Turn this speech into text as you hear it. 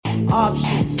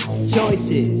options,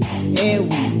 choices, and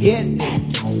we get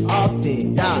them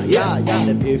often. Yeah.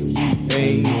 And if you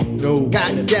ain't no,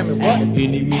 God damn it, what?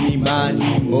 Any, mini,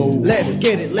 miny, mo. Let's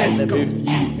get it, let's And go. if you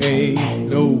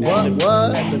ain't no, What?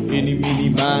 Any, mini,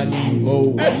 miny, mo.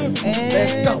 And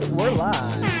Let's go. we're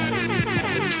live.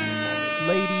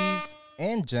 Ladies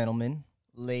and gentlemen,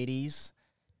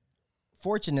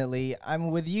 fortunately,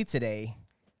 I'm with you today.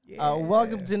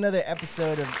 Welcome to another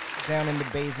episode of Down in the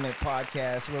Basement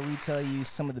podcast, where we tell you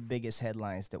some of the biggest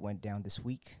headlines that went down this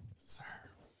week.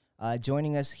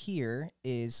 Joining us here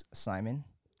is Simon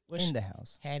in the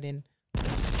house. Hadden.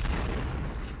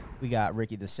 We got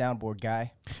Ricky, the soundboard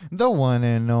guy. The one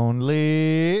and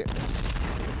only.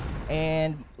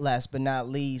 And last but not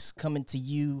least, coming to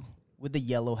you with the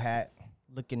yellow hat,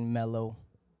 looking mellow.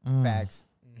 Facts.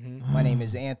 My name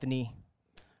is Anthony.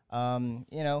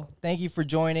 Thank you for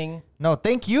joining. No,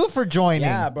 thank you for joining.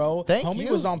 Yeah, bro. Thank Homie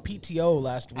you. was on PTO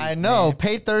last week. I know. man.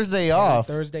 Paid Thursday off.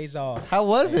 Thursdays off. How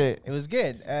was it? It was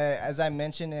good. As I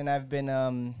mentioned, and I've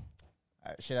been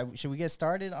should we get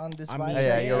started on this? I vibe? mean,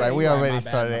 Yeah, you're right. We you're right. already My bad,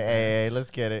 started. my bad. Hey, let's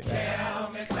get it.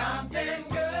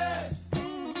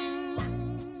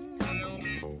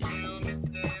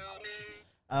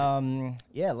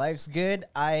 Life's good.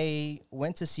 I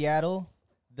went to Seattle,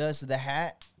 thus the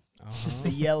hat, the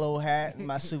yellow hat,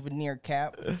 my souvenir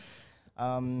cap.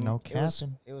 No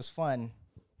capping. It was fun.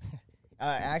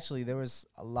 Actually, there was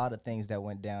a lot of things that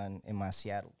went down in my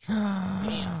Seattle trip.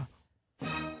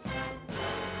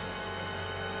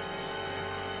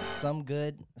 Some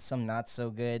good, some not so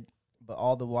good, but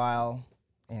all the while,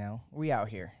 we out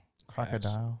here.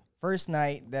 Crocodile. First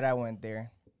night that I went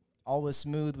there, all was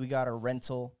smooth. We got a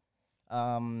rental,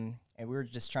 and we were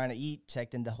just trying to eat,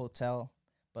 checked in the hotel.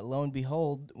 But lo and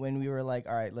behold, when we were like,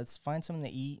 all right, let's find something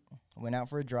to eat, went out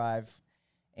for a drive,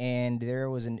 and there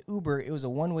was an Uber. It was a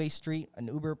one-way street. An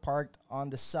Uber parked on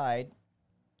the side,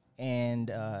 and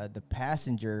the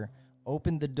passenger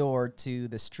opened the door to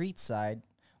the street side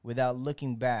without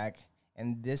looking back.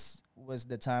 And this was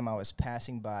the time I was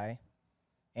passing by,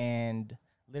 and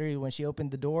literally when she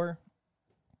opened the door,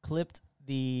 clipped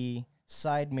the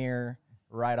side mirror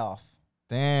right off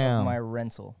of my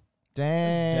rental.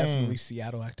 Damn. Definitely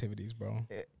Seattle activities, bro.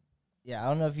 Yeah, I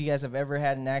don't know if you guys have ever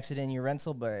had an accident in your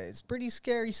rental, but it's pretty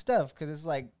scary stuff because it's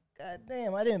like, God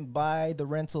damn, I didn't buy the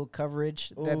rental coverage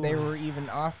that they were even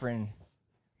offering.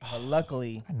 But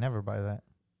luckily, I never buy that.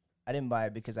 I didn't buy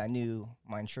it because I knew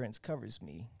my insurance covers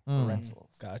me for Mm.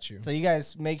 rentals. Got you. So you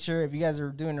guys make sure, if you guys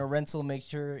are doing a rental, make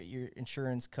sure your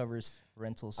insurance covers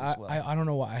rentals as well. I don't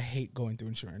know why I hate going through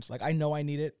insurance. Like, I know I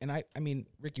need it, and I mean,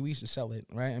 Ricky, we used to sell it,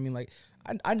 right? I mean, like,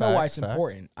 I know why it's Facts.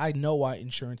 important. I know why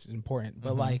insurance is important,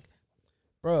 but like,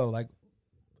 bro, like,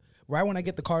 right when I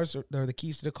get the cars or the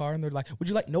keys to the car, and they're like, "Would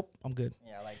you like?" Nope, I'm good.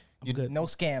 Yeah, like, I'm good. no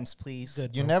scams, please.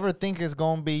 Good. You bro. never think it's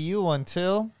going to be you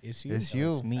until It's you. it's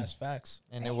you. It's me. That's facts.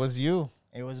 And it was you.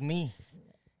 It was me.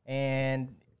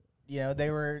 And,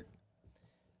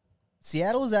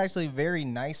 Seattle was actually very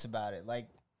nice about it. Like,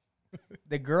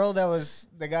 the girl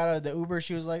that got out of the Uber,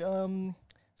 she was like,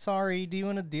 sorry, do you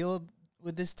want to deal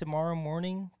with this tomorrow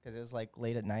morning? Because it was, like,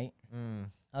 late at night.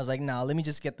 I was like, nah, let me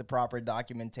just get the proper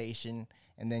documentation,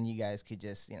 and then you guys could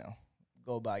just,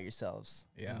 go about yourselves.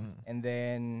 Yeah. And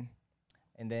then,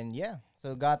 yeah.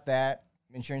 So got that.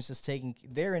 Their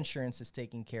insurance is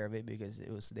taking care of it because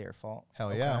it was their fault.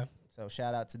 Hell yeah. So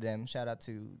shout out to them. Shout out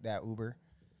to that Uber.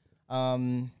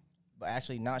 But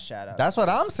actually not shout out. That's what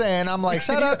I'm saying. I'm like,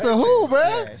 shout out to who,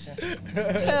 bruh?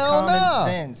 Yeah, Hell common no.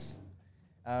 sense.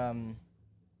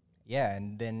 Yeah,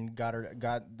 and then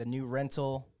got the new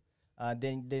rental.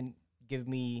 Didn't give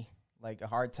me like a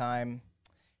hard time.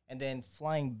 And then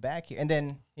flying back here. And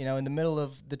then, in the middle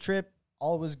of the trip,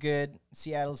 all was good.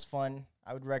 Seattle's fun.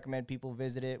 I would recommend people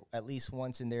visit it at least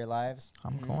once in their lives.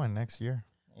 I'm going next year.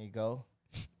 There you go.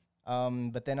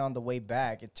 But then on the way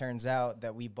back, it turns out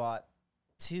that we bought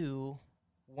 2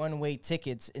 one-way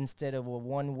tickets instead of a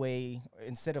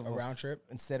round trip?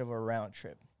 Instead of a round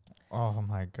trip. Oh,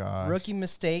 my gosh. Rookie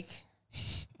mistake,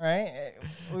 right?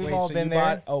 We've Wait, all so been you there.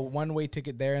 bought a one-way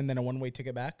ticket there and then a one-way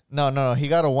ticket back? No. He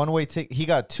got a one-way ticket. He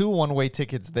got 2 one-way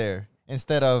tickets there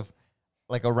instead of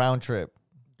like a round trip.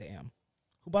 Damn.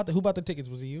 Who bought the tickets?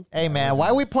 Was it you? Hey, man, why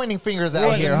are we pointing fingers out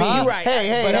wasn't here, me, huh? right.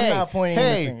 Hey, But I'm not pointing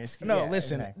hey. the fingers. No, Yeah,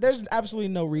 listen. exactly. There's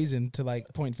absolutely no reason to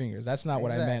like point fingers. That's not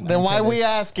what I meant. Then I'm why trying to- we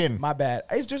asking? My bad.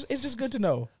 It's just good to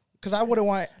know because I wouldn't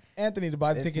want Anthony to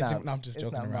buy the It's tickets. not- No, I'm just it's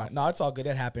joking not my around. No, it's all good.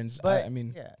 It happens. But I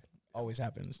mean, yeah. always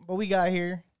happens. But we got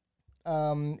here.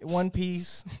 One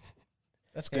piece.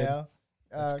 That's You good. know,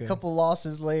 That's a good. couple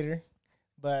losses later,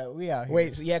 But we out here.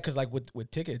 Wait, so yeah, because like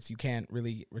with tickets, you can't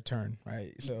really return,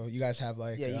 right? So you guys have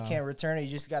like Yeah, you can't return it.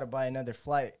 You just got to buy another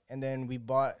flight. And then we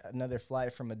bought another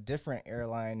flight from a different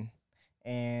airline.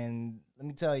 And let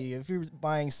me tell you, if you're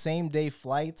buying same day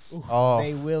flights, Oh.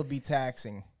 they will be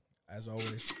taxing. as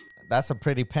always. That's a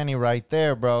pretty penny right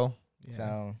there, bro. Yeah.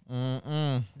 So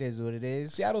Mm-mm. it is what it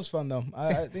is. Seattle's fun though.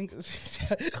 I think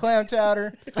Clam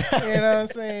chowder. You know what I'm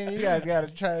saying? You guys got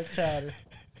to try chowder.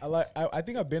 I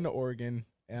think I've been to Oregon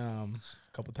a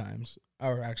couple times,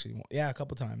 or actually, yeah, a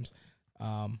couple times.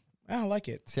 I like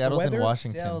it. The Seattle's in weather-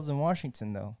 Washington. Seattle's in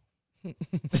Washington, though.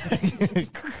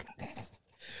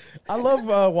 I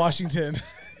love Washington.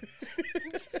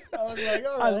 I was like,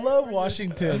 all I right. love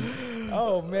Washington.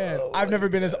 Oh man, I've never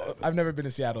been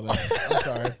to Seattle though. I'm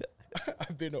sorry.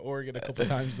 I've been to Oregon a couple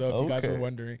times though. If you guys were Okay.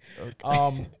 wondering.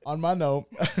 On my note,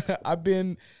 I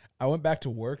went back to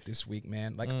work this week,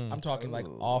 man. Like I'm talking like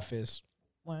office.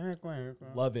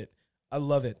 Love it. I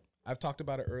love it. I've talked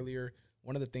about it earlier.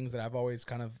 One of the things that I've always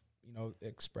kind of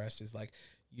expressed is like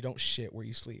you don't shit where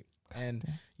you sleep, and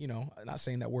I'm not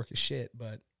saying that work is shit,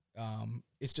 but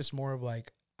it's just more of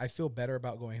like I feel better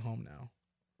about going home now,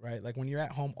 right? Like when you're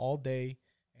at home all day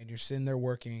and you're sitting there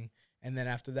working, and then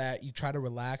after that you try to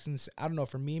relax, and I don't know,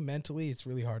 for me mentally it's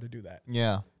really hard to do that.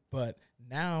 Yeah. But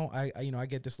now I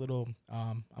get this little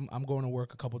I'm going to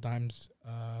work a couple times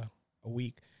a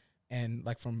week, and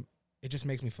like it just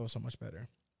makes me feel so much better.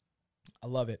 I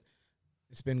love it.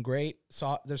 It's been great.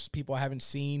 There's people I haven't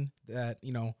seen that,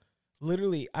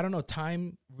 literally, I don't know,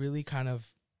 time really kind of,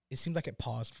 it seemed like it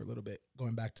paused for a little bit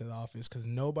going back to the office because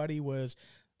nobody was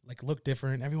like, looked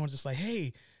different. Everyone's just like,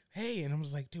 hey. And I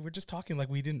was like, dude, we're just talking like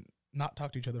we didn't not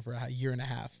talk to each other for a year and a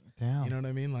half. Damn. You know what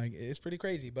I mean? Like, it's pretty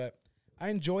crazy, but I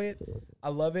enjoy it. I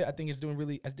love it. I think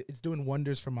it's doing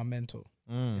wonders for my mental.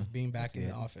 It's being back in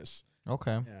the office.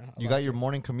 Okay. Yeah, You got your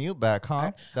morning commute back,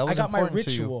 huh? That was I got my important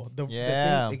to you. ritual. The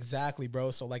Yeah. thing, exactly, bro.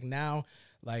 So like now,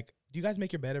 like, do you guys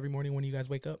make your bed every morning when you guys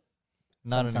wake up?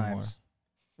 Not anymore. Sometimes.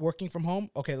 Working from home?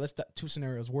 Okay, let's two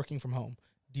scenarios. Working from home.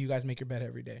 Do you guys make your bed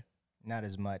every day? Not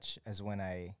as much as when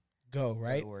I Go, go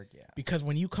right? to work. Yeah. Because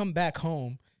when you come back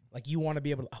home, like you want to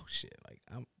be able to, oh shit, like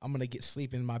I'm gonna get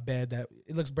sleep in my bed that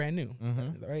it looks brand new,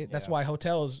 right? That's Yeah. why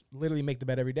hotels literally make the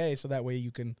bed every day, so that way you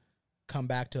can come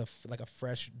back to like a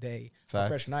fresh day, a Facts.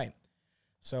 fresh night.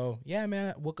 So yeah,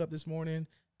 man, I woke up this morning,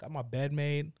 got my bed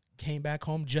made, came back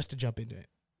home just to jump into it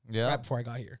Yeah. right before I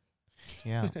got here.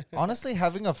 Yeah. Honestly,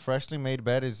 having a freshly made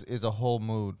bed is a whole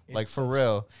mood. Like It's for a-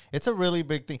 real. It's a really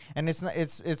big thing. And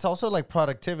it's also like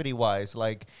productivity wise.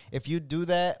 Like if you do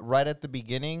that right at the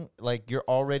beginning, like you're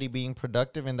already being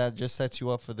productive and that just sets you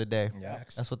up for the day. Yeah.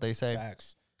 Facts. That's what they say.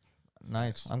 Facts.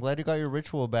 Nice. I'm glad you got your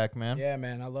ritual back, man. Yeah,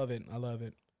 man, I love it. I love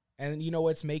it. And you know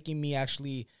what's making me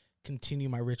actually continue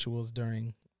my rituals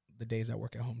during the days I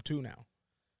work at home too now.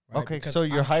 right? Okay, Because so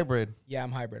you're I'm hybrid. Yeah,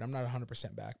 I'm hybrid. I'm not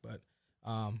 100% back, but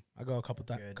I go a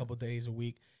Good. couple days a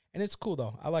week, and it's cool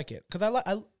though. I like it because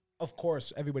I of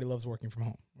course everybody loves working from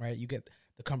home, right? You get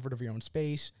the comfort of your own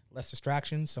space, less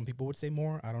distractions. Some people would say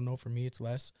more. I don't know. For me, it's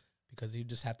less because you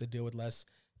just have to deal with less,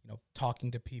 talking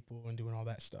to people and doing all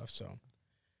that stuff. So,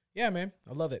 yeah, man,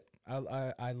 I love it.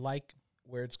 I like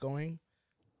where it's going.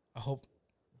 I hope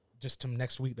just to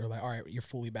next week they're like, all right, you're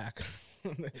fully back.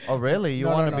 Oh, really? You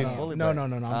No, want no, to no, be no. fully No, back? no,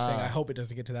 no, no. I'm saying I Ah. hope it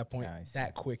doesn't get to that point Nice.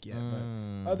 that quick yet.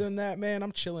 Mm. But other than that, man,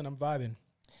 I'm chilling. I'm vibing.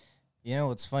 You know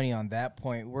what's funny on that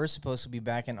point? We're supposed to be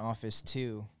back in office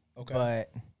too, Okay.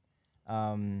 but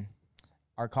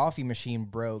our coffee machine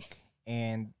broke,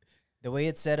 and the way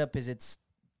it's set up is it's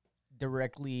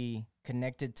directly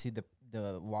connected to the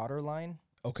water line.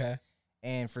 Okay.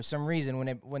 And for some reason,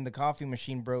 when the coffee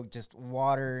machine broke, just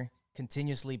water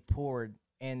continuously poured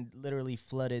and literally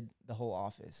flooded the whole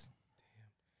office.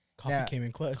 Coffee Now- came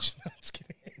in clutch. I'm just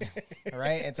kidding.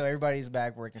 Right? And so everybody's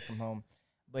back working from home.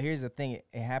 But here's the thing,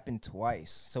 it happened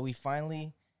twice. So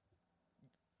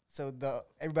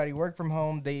everybody worked from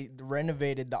home. They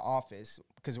renovated the office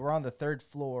because we're on the third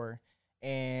floor,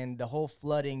 and the whole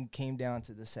flooding came down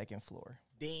to the second floor.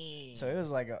 Dang. So it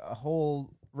was like a whole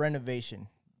renovation,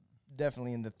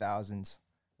 definitely in the thousands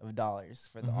of dollars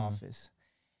for the Mhm. office.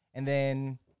 And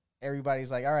then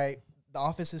everybody's like, all right, the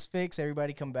office is fixed.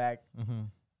 Everybody come back. Mm-hmm.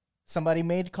 Somebody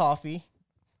made coffee.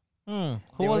 Who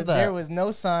There was that? There was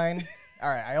no sign. All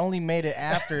right, I only made it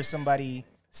after somebody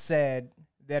said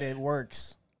that it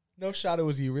works. No shot it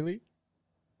was you, really?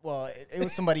 Well, it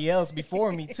was somebody else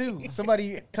before me too.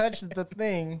 Somebody touched the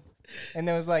thing, and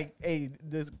then was like, "Hey,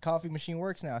 the coffee machine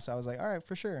works now." So I was like, "All right,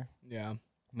 for sure." Yeah.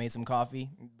 Made some coffee,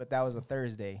 but that was a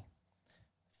Thursday.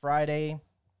 Friday,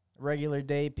 regular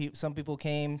day. Some people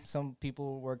came, some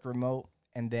people worked remote,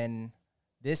 and then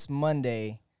This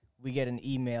Monday, we get an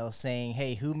email saying,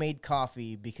 "Hey, who made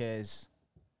coffee? Because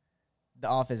the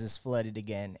office is flooded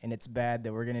again, and it's bad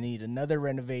that we're gonna need another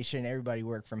renovation. Everybody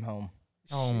work from home."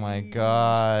 Oh my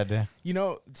God. You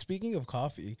know, speaking of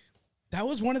coffee, that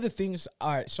was one of the things.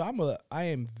 All right, so I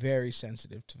am very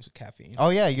sensitive to caffeine. Oh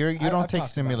yeah, you I've don't take talked about it,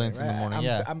 stimulants in the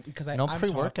right? morning. Because No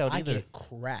pre-workout I either. get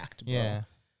cracked, bro. Yeah.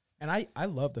 And I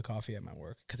love the coffee at my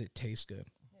work because it tastes good.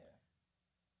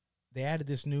 They added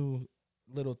this new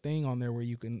little thing on there where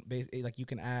you can like you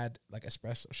can add like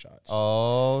espresso shots.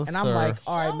 Oh, and I'm like,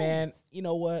 all right, man, you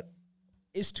know what?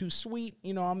 It's too sweet.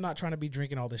 You know, I'm not trying to be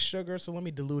drinking all this sugar, so let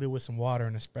me dilute it with some water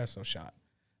and espresso shot.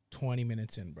 20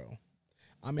 minutes in, bro.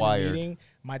 I'm in Wired. a meeting.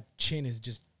 My chin is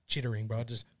just chittering, bro.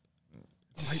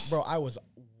 Bro, I was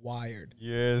wired.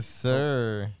 yes,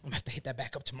 sir. I'm gonna have to hit that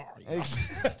back up tomorrow. You know?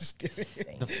 Just kidding.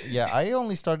 Yeah, I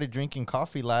only started drinking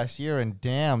coffee last year, and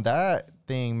damn, that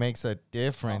thing makes a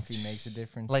difference. Coffee makes a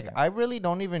difference. Like, yeah. I really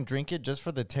don't even drink it just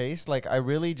for the taste. Like, I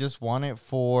really just want it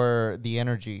for the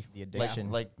energy. The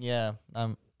addiction. Yeah,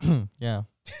 yeah.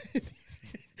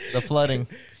 The flooding.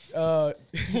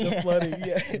 The flooding,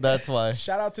 yeah. That's why.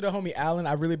 Shout out to the homie Alan.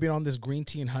 I've really been on this green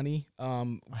tea and honey had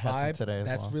some vibe. today as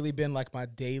That's well. really been like my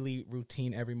daily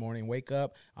routine every morning. Wake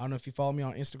up. I don't know if you follow me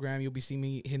on Instagram, you'll be seeing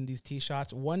me hitting these tea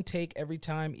shots. One take every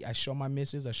time. I show my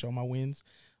misses. I show my wins.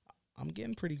 I'm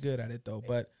getting pretty good at it though.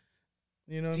 But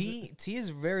you know, tea is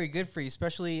very good for you,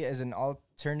 especially as an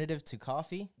alternative to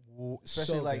coffee.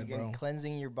 Especially so like good, bro. in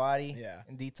cleansing your body, Yeah.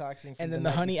 and detoxing. From And then the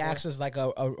night honey before. acts as like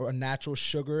a natural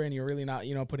sugar, and you're really not,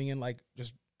 you know, putting in like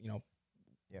just, you know,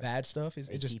 Yeah. bad stuff.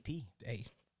 It just, ATP. hey,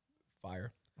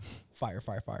 fire.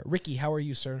 Ricky, how are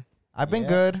you, sir? I've been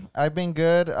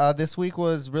good. This week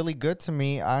was really good to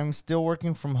me. I'm still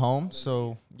working from home,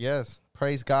 so yes,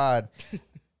 praise God.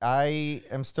 I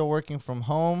am still working from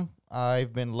home.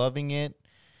 I've been loving it.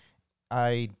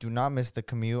 I do not miss the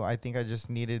commute. I think I just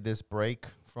needed this break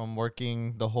from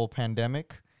working the whole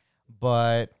pandemic,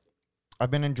 but I've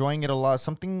been enjoying it a lot.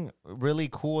 Something really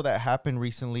cool that happened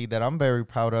recently that I'm very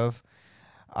proud of.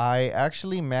 I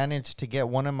actually managed to get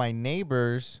one of my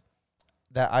neighbors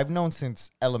that I've known since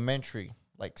elementary,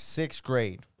 like 6th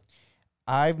grade.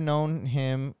 I've known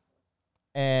him,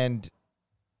 and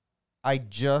I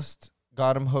just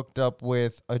got him hooked up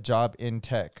with a job in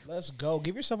tech. Let's go.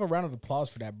 Give yourself a round of applause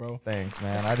for that, bro. Thanks,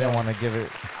 man. I didn't want to give it,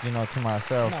 to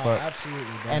myself, No, but absolutely,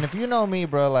 bro. and if you know me,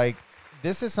 bro, like,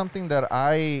 this is something that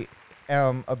I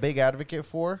am a big advocate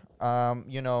for.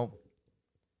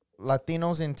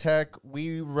 Latinos in tech,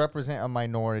 we represent a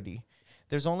minority.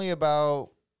 There's only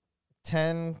about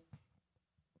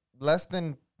less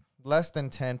than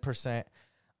 10%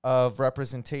 of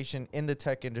representation in the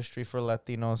tech industry for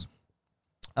Latinos.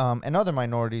 And other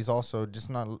minorities also, just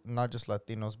not just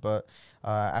Latinos, but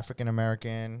African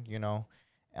American,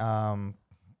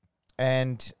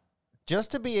 and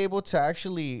just to be able to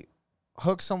actually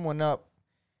hook someone up,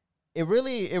 it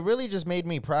really just made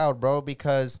me proud, bro,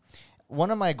 because one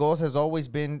of my goals has always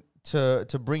been to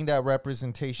bring that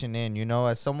representation in,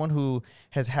 as someone who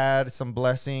has had some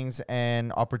blessings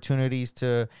and opportunities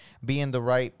to be in the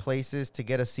right places to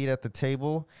get a seat at the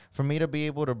table, for me to be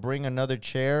able to bring another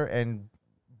chair and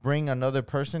bring another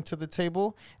person to the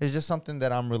table is just something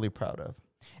that I'm really proud of.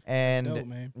 And dope,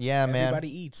 man. yeah, man,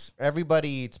 Everybody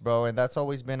eats. bro, and that's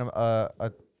always been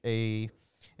a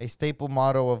staple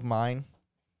motto of mine.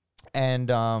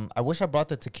 And I wish I brought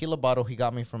the tequila bottle he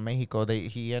got me from Mexico.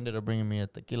 He ended up bringing me a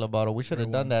tequila bottle. We should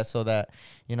have done that so that,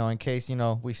 in case,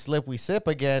 we slip, we sip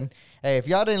again. Hey, if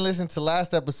y'all didn't listen to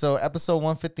last episode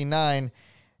 159,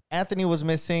 Anthony was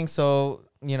missing, so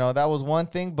that was one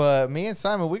thing. But me and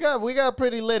Simon, we got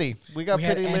pretty litty. We had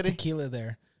pretty litty tequila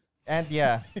there. And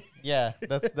yeah,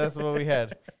 that's what we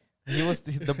had.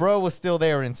 The bro was still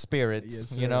there in spirits, Yes,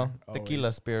 sir. tequila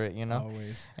Always. spirit,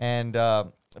 Always. And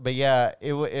but yeah,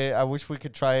 I wish we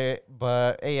could try it.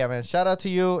 But hey, yeah, man, shout out to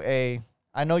you. Hey,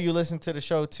 I know you listen to the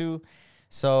show too,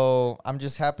 so I'm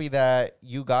just happy that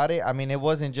you got it. I mean, it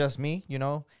wasn't just me,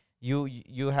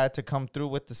 You had to come through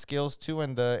with the skills too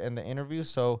in the interview.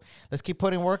 So let's keep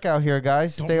putting work out here,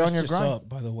 guys. Don't Stay mess on your this grind. up,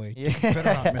 by the way. Yeah. You better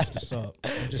not mess this up.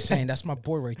 I'm just saying, that's my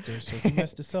boy right there. So if you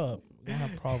mess this up, we don't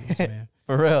have problems, man.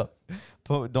 For real.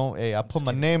 I put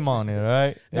my name on it,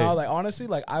 right? No, Hey. like honestly,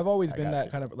 like I've always I been got that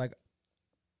you. kind of like.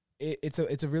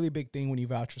 It's a really big thing when you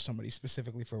vouch for somebody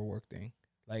specifically for a work thing.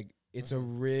 Like it's a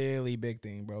really big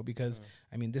thing, bro. Because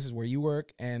I mean, this is where you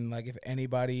work, and like if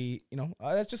anybody,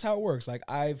 that's just how it works. Like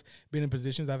I've been in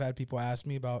positions, I've had people ask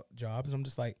me about jobs, and I'm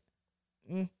just like,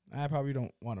 I probably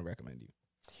don't want to recommend you.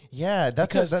 Yeah,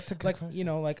 that's a good like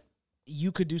question. like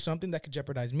you could do something that could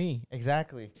jeopardize me.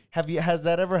 Exactly. Has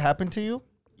that ever happened to you?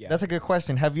 Yeah. That's a good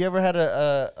question. Have you ever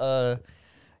had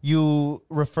you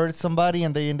referred somebody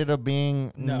and they ended up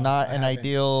being No, not I an haven't.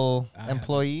 ideal I haven't.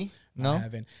 employee? I No.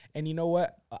 haven't. And you know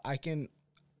what? I can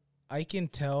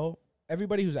tell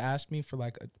everybody who's asked me for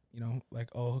like a, like,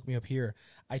 oh, hook me up here.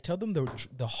 I tell them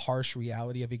the harsh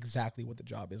reality of exactly what the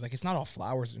job is. Like, it's not all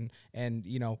flowers and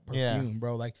perfume,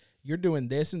 bro. Like, you're doing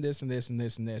this and this and this and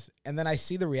this and this. And then I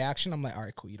see the reaction. I'm like, all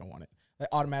right, cool. You don't want it. Like,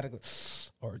 automatically,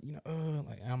 or,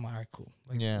 like, I'm like, all right, cool.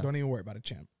 Like, don't even worry about it,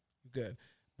 champ. You're good.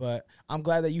 But I'm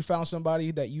glad that you found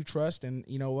somebody that you trust. And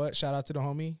you know what? Shout out to the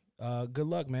homie. Good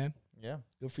luck, man. Yeah.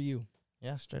 Good for you.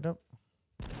 Yeah. Straight up.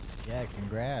 Yeah,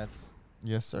 congrats.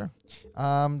 Yes, sir.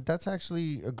 That's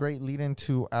actually a great lead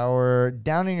into our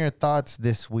Down in Your Thoughts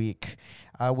this week.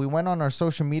 We went on our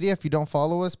social media. If you don't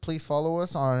follow us, please follow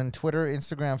us on Twitter,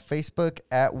 Instagram, Facebook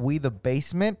at We The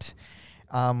Basement.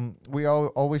 We are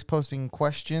always posting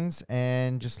questions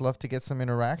and just love to get some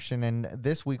interaction. And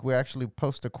this week we actually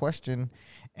post a question,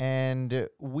 and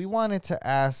we wanted to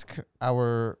ask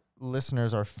our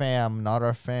listeners, our fam, not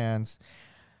our fans,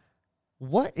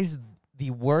 what is the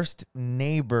worst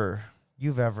neighbor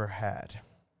you've ever had?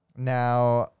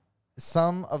 Now,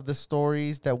 some of the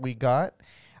stories that we got,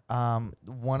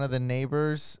 one of the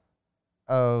neighbors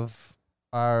of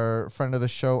our friend of the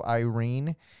show,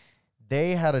 Irene,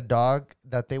 they had a dog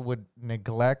that they would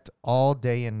neglect all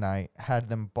day and night, had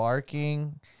them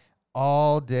barking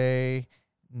all day,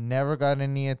 never got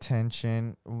any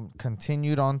attention,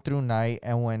 continued on through night,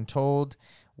 and when told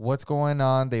what's going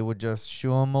on, they would just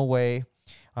shoo them away.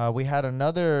 We had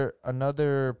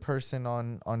another person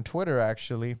on Twitter,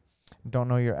 actually. Don't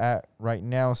know your at right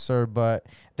now, sir, but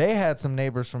they had some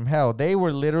neighbors from hell. They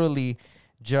were literally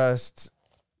just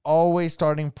always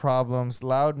starting problems,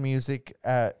 loud music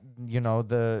at,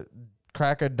 the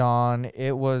crack of dawn.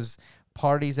 It was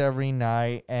parties every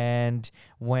night. And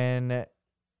when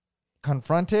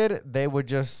confronted, they would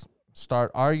just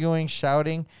start arguing,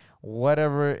 shouting,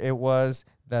 whatever it was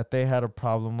that they had a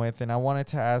problem with. And I wanted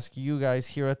to ask you guys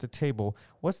here at the table,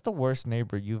 what's the worst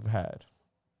neighbor you've had?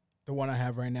 The one I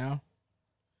have right now.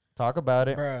 Talk about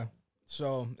it. Bruh.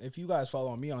 So if you guys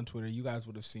follow me on Twitter, you guys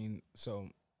would have seen. So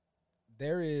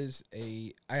there is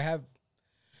this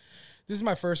is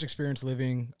my first experience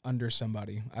living under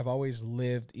somebody. I've always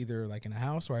lived either like in a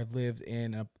house or I've lived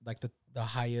in the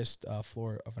highest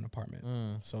floor of an apartment.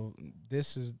 So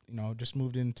this is, just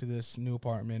moved into this new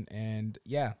apartment, and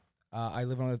I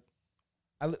live on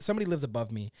somebody lives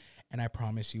above me, and I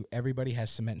promise you, everybody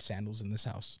has cement sandals in this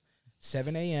house.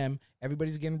 7 a.m.,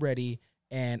 everybody's getting ready,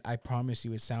 and I promise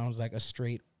you, it sounds like a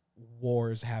straight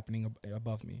war is happening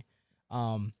above me.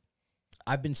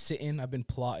 I've been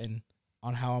plotting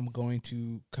on how I'm going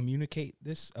to communicate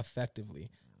this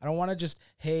effectively. I don't want to just,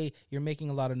 hey, you're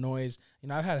making a lot of noise.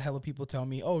 I've had hella people tell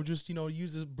me, oh, just,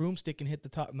 use a broomstick and hit the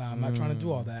top. Nah, I'm not trying to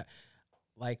do all that.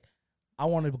 Like, I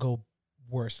want to go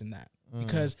worse than that,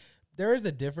 because there is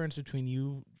a difference between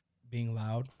you being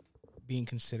loud, being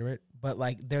considerate, but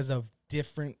like there's a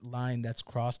different line that's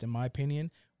crossed, in my opinion,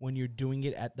 when you're doing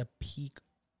it at the peak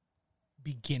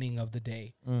beginning of the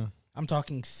day. I'm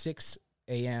talking 6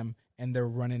 a.m. and they're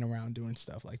running around doing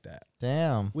stuff like that.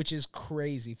 Damn. Which is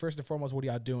crazy. First and foremost, what are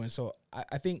y'all doing? So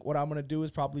I think what I'm going to do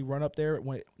is probably run up there.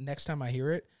 Next time I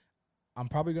hear it, I'm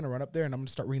probably going to run up there and I'm going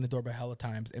to start ringing the doorbell hella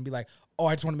times and be like, oh,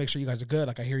 I just want to make sure you guys are good.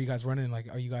 Like, I hear you guys running.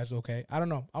 Like, are you guys okay? I don't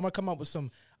know. I'm going to come up with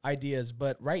some ideas.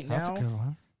 But right That's a now, good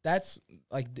one. that's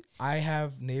like, I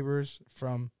have neighbors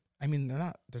from,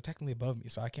 they're technically above me,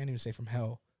 so I can't even say from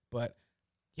hell. But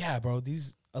yeah, bro,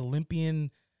 these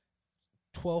Olympian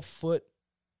 12-foot,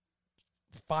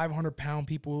 500-pound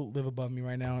people live above me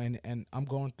right now, and I'm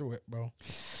going through it, bro.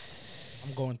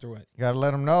 I'm going through it. You got to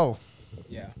let them know.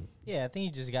 Yeah. Yeah, I think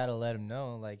you just got to let them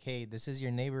know, like, hey, this is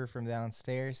your neighbor from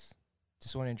downstairs.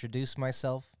 Just want to introduce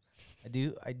myself.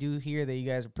 I do hear that you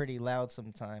guys are pretty loud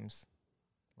sometimes.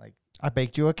 Like, I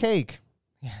baked you a cake,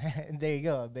 there you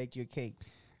go. I baked you a cake.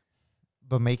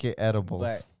 but make it edibles.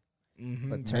 But Mm-hmm.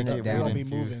 But turn it We down. don't be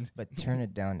Infused. moving. but turn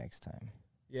it down next time.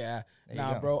 Yeah. There you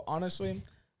Nah, go. bro, honestly,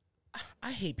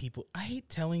 I hate people. I hate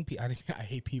telling people. I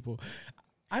hate people.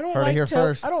 I don't Heard it like here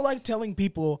first. I don't like telling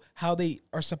people how they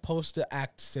are supposed to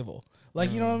act civil.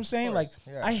 Like, you know what I'm saying? Like, course,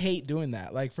 yeah. I hate doing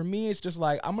that. Like, for me, it's just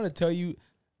like, I'm going to tell you,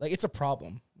 like, it's a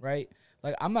problem, right?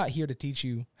 Like, I'm not here to teach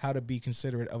you how to be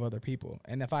considerate of other people.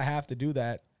 And if I have to do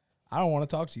that, I don't want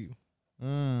to talk to you.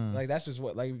 Like, that's just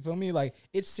what, like, you feel me? Like,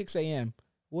 it's 6 a.m.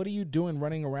 What are you doing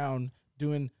running around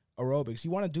doing aerobics?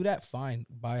 You want to do that? Fine.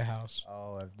 Buy a house.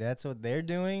 Oh, if that's what they're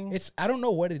doing, I don't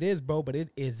know what it is, bro, but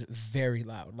it is very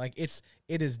loud. Like, it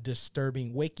is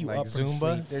disturbing. Wake you like up from Zumba.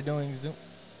 sleep. They're doing Zumba.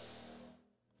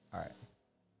 All right.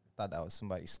 thought that was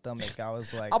somebody's stomach. I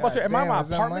was like, I'm about to say, am I in "God my damn, is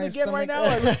that apartment my again right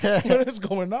stomach?" now? Like, what is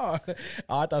going on?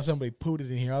 Oh, I thought somebody pooted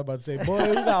in here. I was about to say, boy,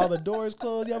 we got all the doors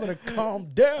closed. Y'all better calm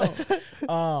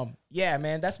down. Yeah,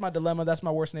 man, that's my dilemma. That's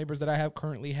my worst neighbors that I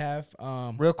currently have.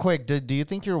 Real quick, do you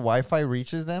think your Wi-Fi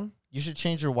reaches them? You should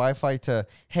change your Wi-Fi to,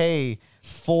 hey,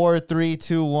 4, 3,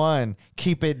 2, 1,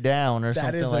 keep it down or that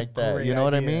something is like a that. great You know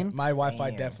what I idea. mean? My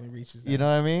Wi-Fi Damn. definitely reaches that. You know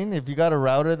what I mean? If you got a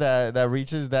router that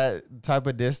reaches that type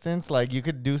of distance, like you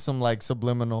could do some like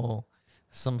subliminal,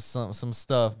 some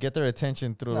stuff, get their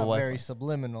attention through It's the not Wi-Fi. very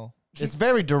subliminal. It's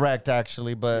very direct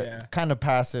actually, but Yeah. kind of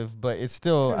passive. But it's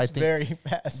still, I It's think, very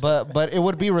passive. but it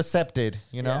would be recepted.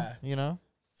 You know, Yeah. you know.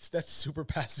 That's super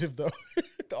passive though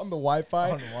on the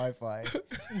Wi-Fi. on Wi-Fi.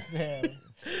 Damn.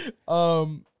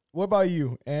 What about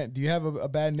you? And do you have a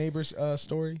bad neighbor's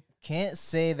story? Can't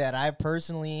say that I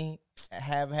personally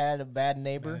have had a bad Man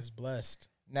neighbor. is blessed.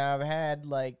 Now I've had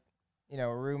like,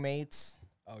 roommates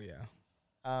Oh yeah.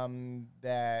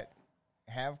 that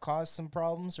have caused some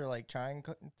problems or like trying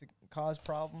to cause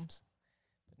problems.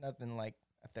 But nothing like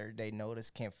a 30-day notice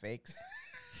can't fix.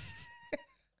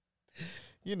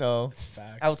 You know, It's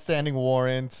facts. outstanding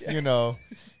warrants. You know,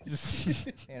 just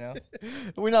You know,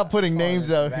 we're not putting As long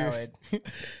names as out it's here. valid.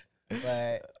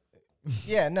 But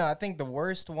yeah, no, I think the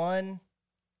worst one.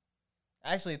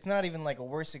 Actually, it's not even like a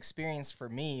worst experience for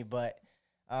me, but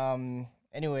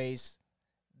anyways,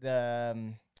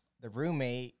 the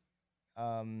roommate,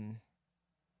 I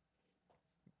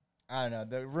don't know,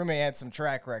 the roommate had some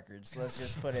track records. Let's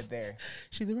just put it there.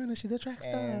 She's the runner. She's the track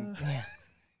star. And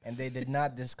and they did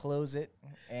not disclose it,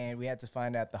 and we had to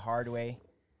find out the hard way.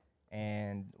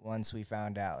 And once we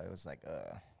found out, it was like,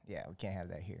 yeah, we can't have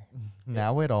that here.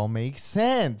 Now it all makes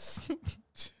sense. There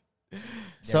we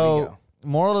So, go.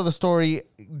 moral of the story,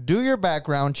 do your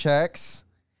background checks.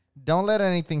 Don't let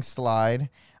anything slide.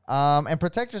 And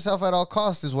protect yourself at all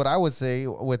costs is what I would say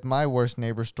with my worst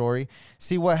neighbor story.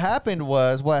 See, what had happened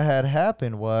was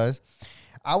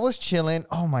I was chilling.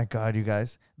 Oh my God, you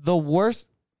guys. The worst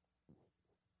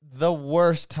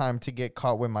time to get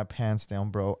caught with my pants down,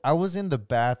 bro. I was in the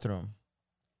bathroom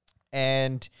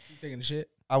and You taking the shit?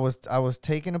 I was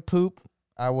taking a poop.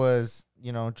 I was,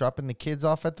 dropping the kids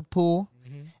off at the pool.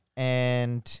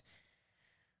 And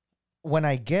when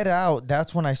I get out,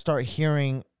 that's when I start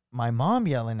hearing my mom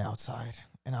yelling outside.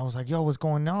 And I was like, yo, what's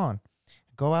going on?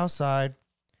 Go outside.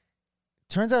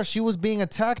 Turns out she was being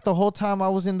attacked the whole time I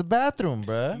was in the bathroom,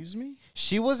 bruh. Excuse me?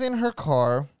 She was in her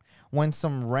car when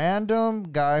some random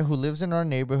guy who lives in our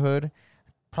neighborhood,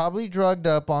 probably drugged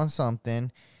up on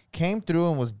something, came through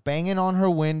and was banging on her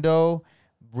window,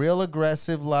 real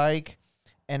aggressive like.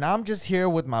 And I'm just here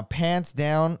with my pants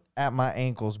down at my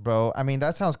ankles, bro. I mean,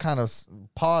 that sounds kind of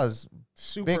pause,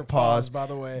 Super big pause, by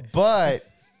the way. but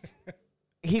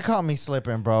he caught me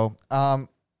slipping, bro.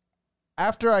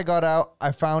 After I got out,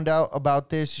 I found out about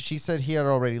this. She said he had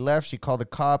already left. She called the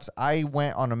cops. I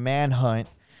went on a manhunt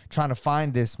trying to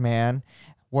find this man.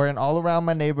 We're all around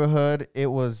my neighborhood. It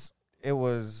was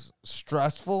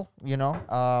stressful,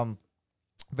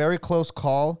 very close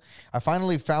call. I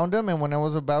finally found him, and when I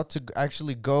was about to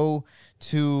actually go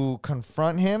to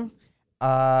confront him,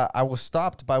 I was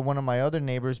stopped by one of my other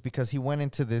neighbors because he went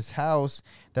into this house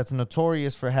that's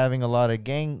notorious for having a lot of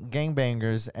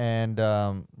gangbangers and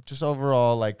just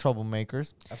overall like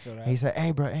troublemakers. I feel that. He said,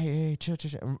 "Hey, bro, hey, chill.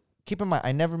 Keep in mind,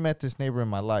 I never met this neighbor in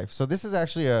my life, so this is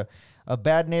actually a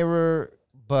bad neighbor,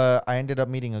 but I ended up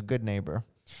meeting a good neighbor."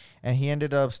 And he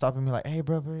ended up stopping me like, "Hey,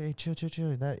 bro, hey, chill.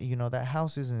 That that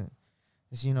house isn't,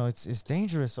 it's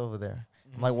dangerous over there."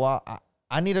 I'm like, "Well,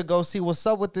 I need to go see what's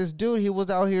up with this dude. He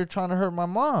was out here trying to hurt my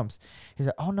mom's." He's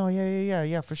like, "Oh no,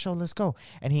 yeah, for sure, let's go."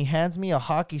 And he hands me a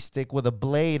hockey stick with a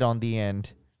blade on the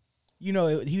end.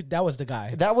 That was the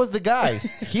guy. That was the guy.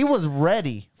 He was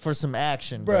ready for some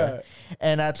action, bro. Bruh.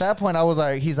 And at that point,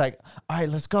 he's like, "All right,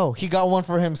 let's go." He got one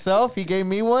for himself. He gave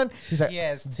me one. He's like, He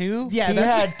has two? Yeah, he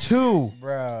had two.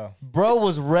 Bro. Bro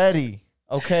was ready.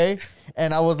 Okay.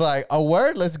 And I was like, "A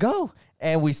word, let's go."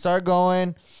 And we start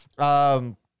going.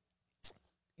 By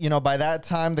that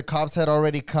time the cops had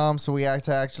already come, so we had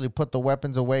to actually put the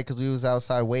weapons away because we was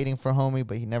outside waiting for homie,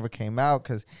 but he never came out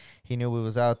because he knew we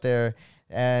was out there.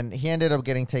 And he ended up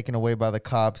getting taken away by the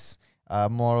cops.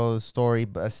 Moral of the story,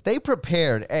 but stay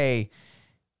prepared. Hey,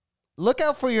 look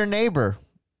out for your neighbor.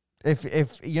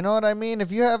 If you know what I mean,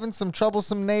 if you're having some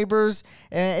troublesome neighbors,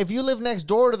 and if you live next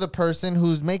door to the person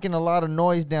who's making a lot of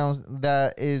noise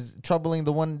that is troubling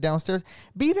the one downstairs,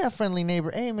 be that friendly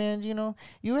neighbor. Hey man, you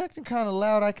acting kind of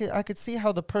loud. I could see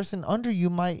how the person under you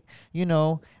might,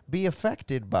 be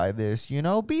affected by this. You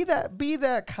know, be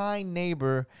that kind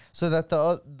neighbor, so that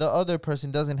the other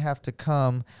person doesn't have to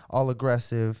come all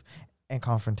aggressive and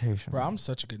confrontational. Bro, I'm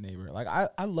such a good neighbor. Like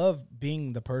I love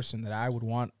being the person that I would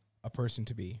want a person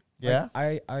to be. Yeah?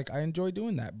 Like, I enjoy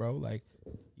doing that, bro. Like,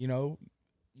 you know,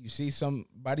 you see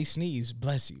somebody sneeze,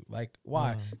 bless you. Like,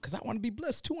 why? Because I want to be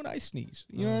blessed too when I sneeze.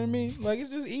 You know what I mean? Like, it's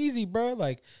just easy, bro.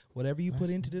 Like, whatever you put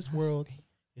into this world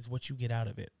is what you get out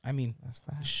of it. I mean, That's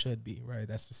it facts. should be, right?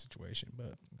 That's the situation.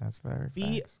 But That's very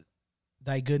be facts.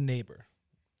 thy good neighbor.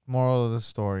 Moral of the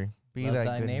story: be Love that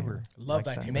thy good neighbor. Love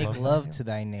thy that. neighbor. Make Love love thy to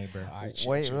thy neighbor. All right,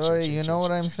 Wait, you know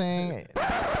what I'm saying?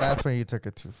 That's where you took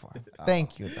it too far.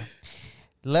 Thank you, though.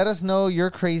 Let us know your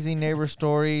crazy neighbor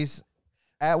stories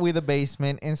at We The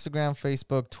Basement, Instagram,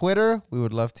 Facebook, Twitter. We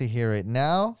would love to hear it.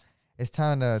 Now it's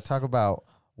time to talk about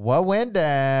what went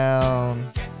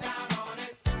down.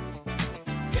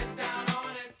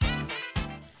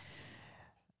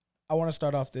 I want to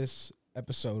start off this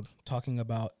episode talking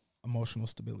about emotional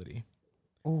stability.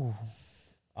 Ooh,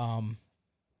 The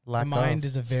lack mind of.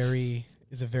 is a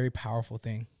very powerful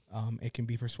thing. It can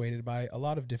be persuaded by a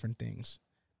lot of different things.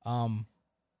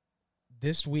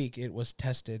 This week it was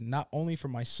tested not only for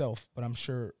myself, but I'm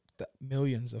sure that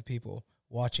millions of people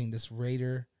watching this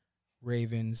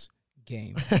Ravens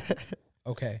game.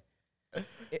 Okay.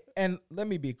 And let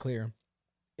me be clear.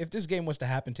 If this game was to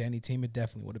happen to any team, it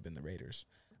definitely would have been the Raiders.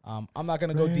 I'm not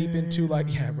going to go deep into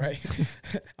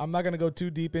I'm not going to go too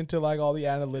deep into like all the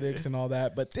analytics and all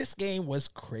that, but this game was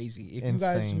crazy. If you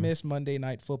guys Insane. missed Monday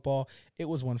Night Football, it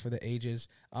was one for the ages.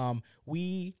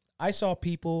 I saw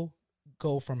people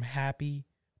go from happy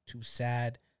to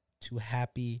sad to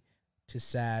happy to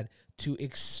sad to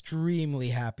extremely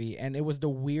happy, and it was the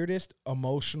weirdest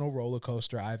emotional roller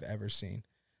coaster I've ever seen.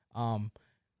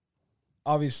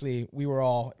 Obviously, we were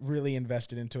all really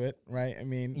invested into it, right? I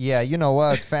mean, Yeah, you know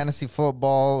us, fantasy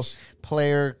football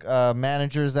player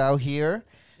managers out here.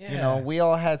 You know, we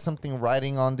all had something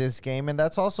writing on this game, and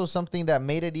that's also something that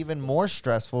made it even more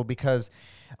stressful because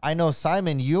I know,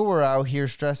 Simon, you were out here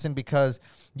stressing because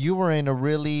you were in a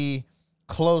really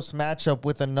close matchup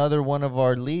with another one of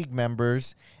our league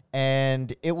members,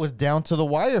 and it was down to the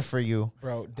wire for you.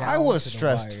 bro. I down was to the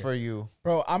stressed wire. for you.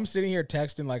 Bro, I'm sitting here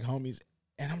texting like homies,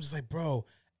 and I'm just like, bro,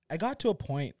 I got to a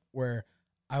point where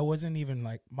I wasn't even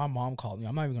like, my mom called me.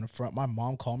 I'm not even gonna front. My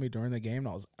mom called me during the game,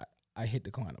 and I hit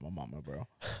decline on my mama, bro.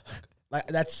 Like,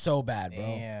 that's so bad, bro.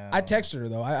 Damn. I texted her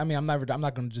though. I mean, I'm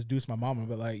not gonna just deuce my mama,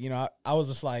 but like, you know, I was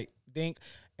just like, dink,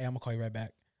 hey, I'm gonna call you right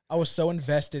back. I was so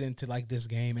invested into like this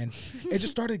game, and it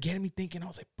just started getting me thinking. I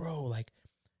was like, bro, like,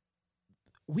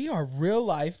 we are real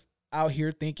life out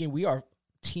here thinking we are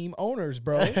team owners,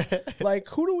 bro. Like,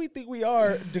 who do we think we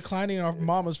are declining our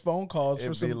mama's phone calls for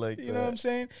It'd some, be like you know what that. I'm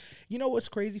saying? You know what's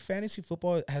crazy? Fantasy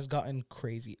football has gotten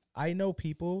crazy. I know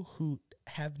people who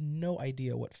have no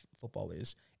idea what football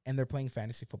is, and they're playing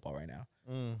fantasy football right now.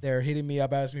 They're hitting me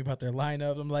up, asking me about their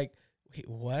lineup. I'm like, wait,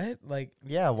 what? Like,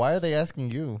 Yeah, why are they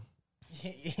asking you?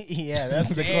 Yeah,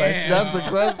 that's the Damn. question. That's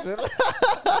the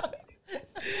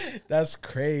question. that's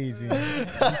crazy. You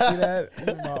see that?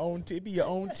 My own team, be your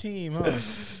own team,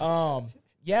 huh?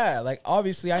 Yeah, like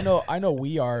obviously, I know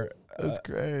we are That's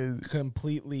crazy.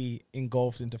 completely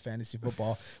engulfed into fantasy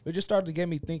football. But it just started to get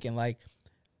me thinking, like,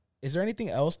 is there anything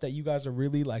else that you guys are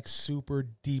really like super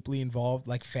deeply involved,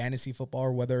 like fantasy football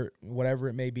or whatever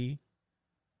it may be?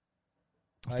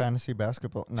 Like- Fantasy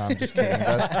basketball? No, I'm just kidding.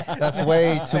 That's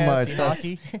way too much. Fantasy That's,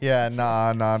 hockey? yeah,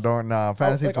 nah.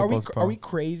 Fantasy Like, football's are we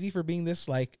crazy for being this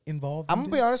like involved? I'm in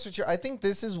gonna be this? honest with you. I think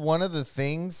this is one of the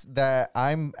things that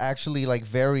I'm actually like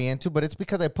very into, but it's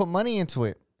because I put money into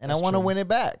it and That's I want to true. win it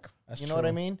back. That's You know what I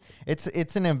true. mean?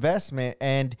 It's an investment,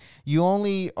 and you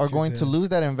only are If you're going to good. lose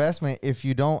that investment if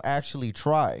you don't actually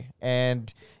try.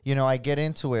 And you know, I get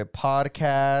into it.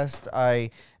 Podcast. I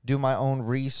do my own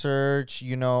research.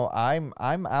 You know, I'm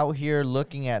out here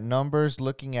looking at numbers,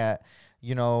 looking at,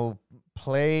 you know,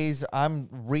 plays. I'm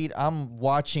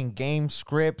watching game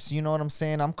scripts. You know what I'm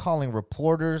saying? I'm calling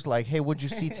reporters like, hey, what'd you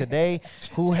see today?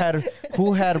 who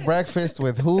had breakfast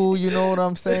with who? You know what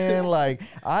I'm saying? Like,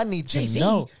 I need to Jay-Z.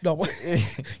 know. No, what?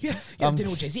 yeah, I'm-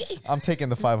 dinner with Jay-Z. I'm taking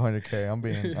the 500K. I'm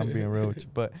being real with you,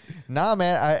 but nah,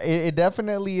 man. It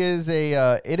definitely is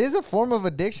it is a form of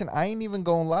addiction. I ain't even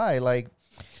gonna lie. Like,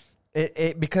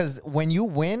 it because when you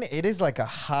win, it is like a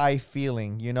high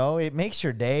feeling. You know, it makes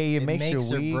your day. It makes your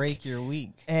or week. break your week.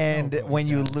 And Oh, my when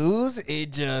you God. lose,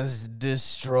 it just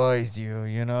destroys you.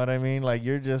 You know what I mean? Like,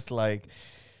 you're just like,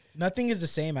 Nothing is the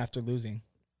same after losing.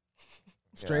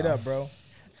 Straight Yeah. up, bro.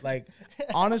 Like,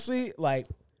 honestly, like,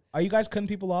 Are you guys cutting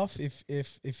people off if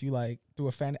you like through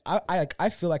a fan? I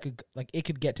feel like it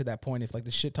could get to that point if like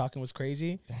the shit talking was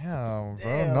crazy. Damn, bro.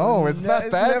 Damn, No, it's not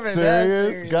it's that never serious. that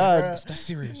serious, God. bro. It's that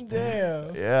serious, bro.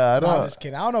 Damn. Yeah, I No, I'm don't. just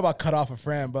kidding. I don't know about cut off a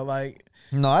friend, but like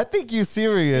No, I think you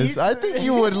serious. I think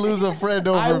you would lose a friend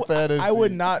over fantasy. I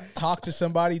would not talk to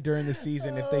somebody during the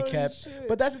season if they kept.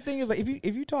 But that's the thing is like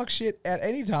if you talk shit at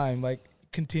any time like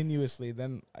continuously,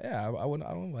 then yeah, I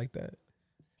don't like that.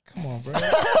 Come on, bro.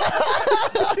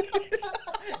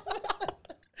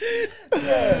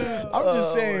 I'm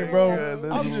just saying, bro.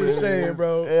 I'm just saying,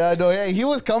 bro. Yeah, I know. Hey, he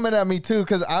was coming at me too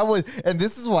because I was, and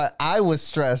this is why I was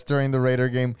stressed during the Raider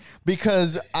game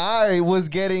because I was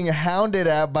getting hounded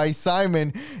at by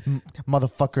Simon.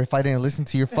 Motherfucker, if I didn't listen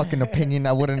to your fucking opinion,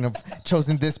 I wouldn't have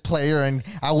chosen this player and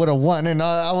I would have won. And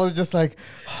I was just like,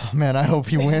 oh, man, I hope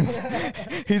he wins.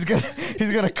 He's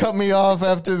gonna cut me off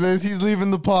after this. He's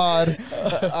leaving the pod.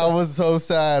 I was so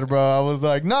sad, bro. I was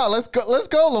like, nah, let's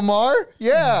go, Lamar.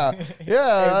 Yeah.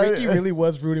 Hey, Ricky really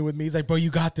was rooting with me. He's like, bro, you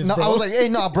got this, No, bro. I was like, hey,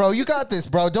 nah, bro, you got this,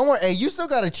 bro. Don't worry. Hey, you still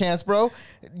got a chance, bro.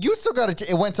 You still got a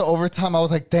It went to overtime. I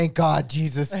was like, thank God,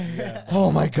 Jesus.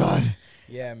 Oh, my God.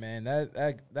 yeah, man,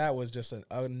 that was just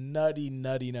a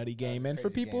nutty game. And for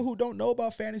people who don't know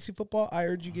about fantasy football, I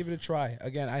urge you give it a try.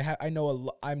 Again, I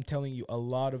know I'm telling you a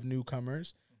lot of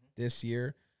newcomers this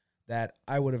year that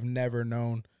I would have never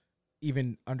known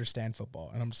even understand football,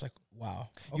 and I'm just like, wow.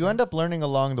 You end up learning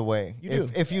along the way. You do.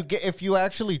 If you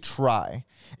actually try,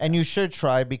 and you should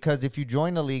try, because if you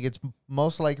join a league, it's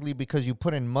most likely because you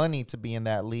put in money to be in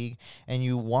that league, and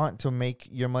you want to make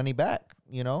your money back,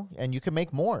 and you can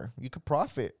make more. You could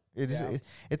profit.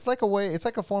 It's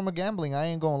like a form of gambling. I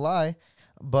ain't gonna lie,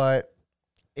 but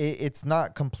it's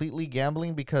not completely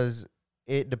gambling because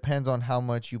it depends on how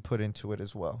much you put into it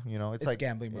as well. It's like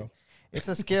gambling, bro. It's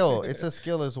a skill. It's a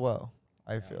skill as well,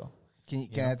 I feel.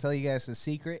 Can I tell you guys a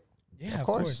secret? Yeah, Of of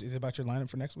course. course. Is it about your lineup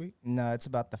for next week? No, it's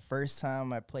about the first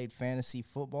time I played fantasy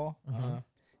football,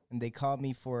 and they called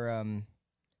me for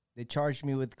they charged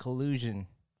me with collusion.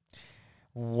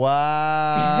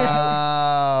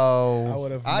 Wow. I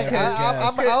would have never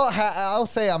I'll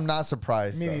say I'm not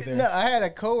surprised. Me though. neither. No, I had a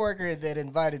coworker that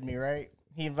invited me. Right,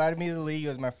 he invited me to the league. It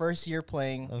was my first year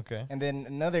playing. Okay. And then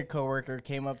another coworker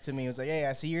came up to me and was like, hey,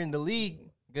 I see you're in the league.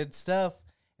 Good stuff.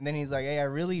 And then he's like, hey, I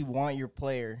really want your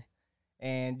player.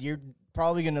 And you're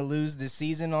probably going to lose this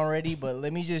season already, but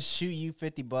let me just shoot you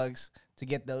 $50 to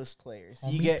get those players.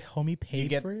 Homie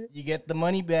paid for it? You get the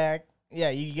money back. Yeah,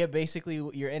 you get basically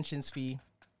your entrance fee.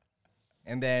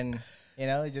 And then,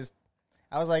 it just,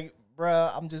 I was like, bro,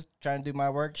 I'm just trying to do my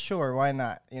work. Sure, why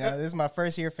not? This is my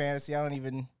first year fantasy. I don't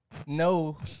even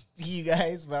know you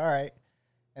guys, but all right.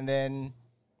 And then,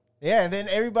 and then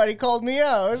everybody called me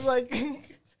out. It was like,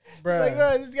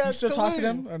 Bro, this guy's you still talk to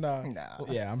them colluding. or no? No.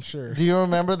 Yeah, I'm sure. Do you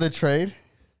remember the trade?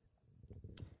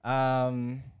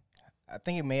 I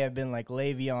think it may have been like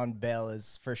Le'Veon Bell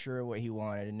is for sure what he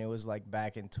wanted, and it was like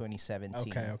back in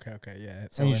 2017. Okay, yeah.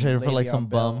 And you when traded for like Le'Veon some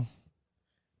Bell- bum.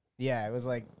 Yeah, it was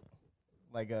like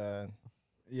a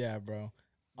Yeah, bro.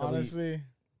 W- Honestly,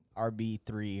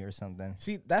 RB3 or something.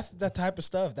 see, that's the type of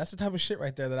stuff. That's the type of shit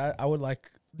right there that I would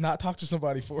like not talk to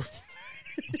somebody for.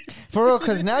 For real,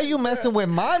 because now you messing with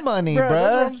my money, Bro,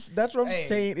 bruh. that's what I'm Hey.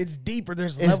 saying. It's deeper.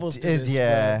 There's levels to this.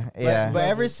 Yeah, bro. yeah. But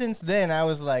ever since then, I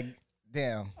was like,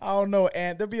 damn. I don't know,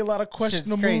 and there'll be a lot of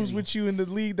questionable moves crazy. with you in the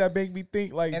league that make me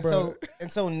think like, And bro.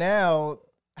 so now,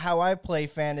 how I play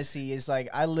fantasy is like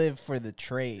I live for the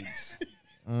trades.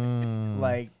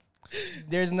 Like,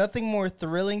 there's nothing more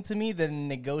thrilling to me than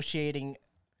negotiating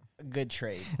a good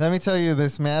trade. Let me tell you,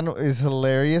 this man is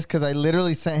hilarious because I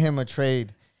literally sent him a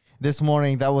trade this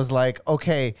morning that was like,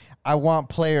 okay, I want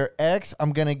player X.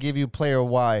 I'm going to give you player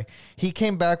Y. He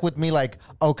came back with me like,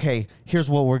 okay, here's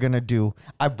what we're going to do.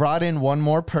 I brought in one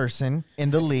more person in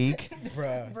the league.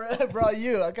 Bruh. Bro, I brought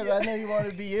you because I know you want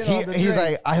to be in on the He's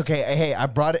trades. like, okay, hey, I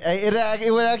brought it. It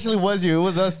actually was you. It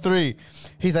was us three.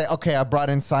 He's like, okay, I brought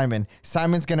in Simon.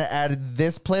 Simon's going to add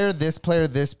this player, this player,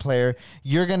 this player.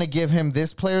 You're going to give him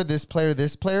this player, this player,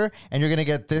 this player, and you're going to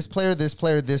get this player, this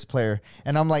player, this player.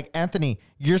 And I'm like, Anthony,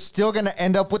 you're still going to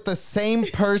end up with the same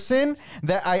person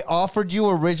that I offered you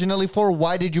originally for.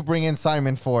 Why did you bring in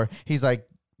Simon for? He's like,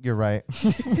 you're right.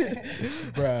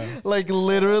 Bruh. Like,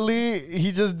 literally,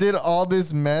 he just did all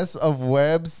this mess of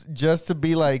webs just to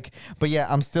be like, but yeah,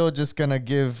 I'm still just going to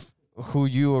give who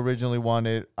you originally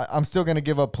wanted. I'm still going to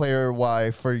give up player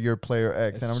Y for your player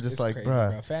X. And I'm just It's like, crazy,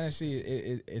 bruh. bro. Fantasy,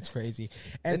 it's crazy.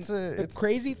 And the it's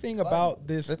crazy thing about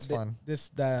this, It's fun.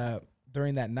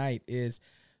 During that night is,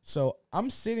 so I'm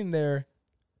sitting there,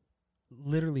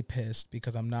 literally pissed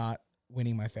because I'm not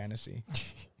winning my fantasy.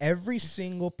 Every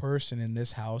single person in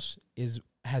this house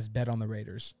has bet on the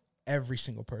Raiders. Every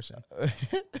single person.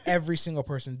 Every single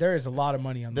person. There is a lot of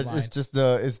money on the line. It's just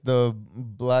the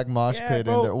black mosh pit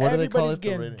in there. What do they call it?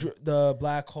 The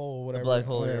black hole, whatever. The black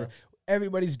hole, whatever. yeah.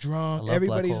 Everybody's drunk. I love black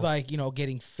Everybody's holes. like,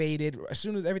 getting faded. As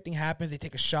soon as everything happens, they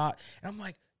take a shot. And I'm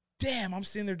like, damn, I'm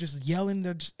sitting there just yelling.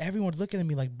 Everyone's looking at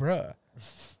me like, bruh.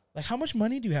 Like, how much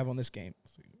money do you have on this game?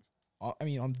 I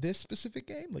mean, on this specific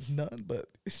game, like none, but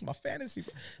it's my fantasy.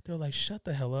 They're like, shut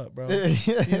the hell up, bro. You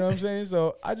know what I'm saying?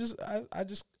 So I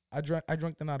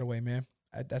drank the night away, man.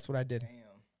 That's what I did.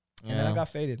 Damn. And then I got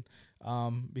faded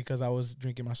because I was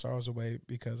drinking my sorrows away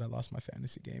because I lost my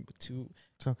fantasy game to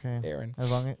It's okay. Aaron.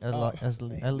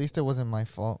 At least it wasn't my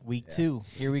fault. Week 2.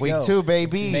 Here we Week go. 2,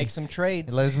 baby. Make some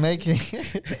trades. Let's make it.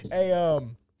 Hey,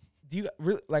 do you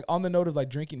really, like, on the note of like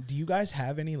drinking? Do you guys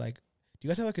have any like? Do you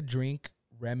guys have like a drink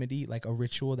remedy, like a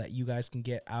ritual that you guys can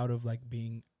get out of like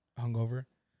being hungover?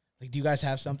 Like, do you guys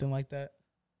have something like that?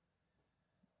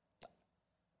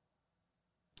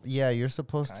 Yeah, you're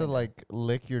supposed to Kinda. like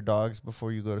lick your dogs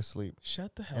before you go to sleep,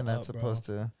 Shut the hell and up, that's supposed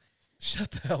bro. to. Shut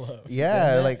the hell up.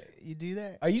 Yeah, like you do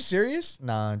that. Are you serious?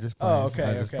 nah, I'm just playing. Oh, okay,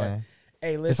 I'm just okay. playing.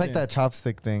 Hey, listen. It's like that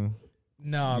chopstick thing.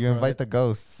 No, You bro, invite the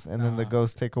ghosts, and then the Nah.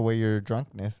 ghosts take away your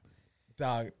drunkenness.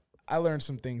 dog. I learned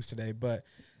some things today, but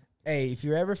hey, if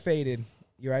you're ever faded,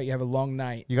 you're right. You have a long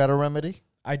night. You got a remedy?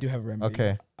 I do have a remedy.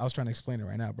 Okay. I was trying to explain it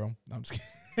right now, bro. No, I'm just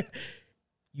kidding.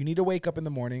 You need to wake up in the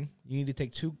morning. You need to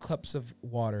take 2 cups of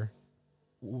water,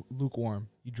 lukewarm.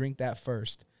 You drink that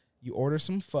first. You order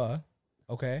some pho,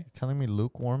 okay? You telling me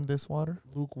lukewarm this water?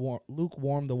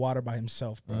 Lukewarm the water by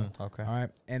himself, bro. Okay. All right.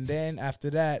 And then after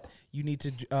that, you need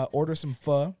to order some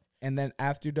pho. And then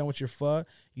after you're done with your pho,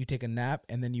 you take a nap.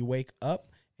 And then you wake up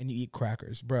and you eat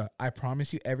crackers. Bruh, I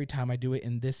promise you, every time I do it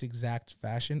in this exact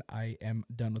fashion, I am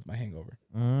done with my hangover.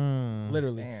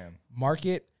 Literally. Damn. Mark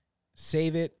it,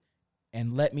 save it,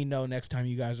 and let me know next time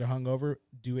you guys are hungover.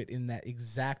 Do it in that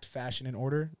exact fashion and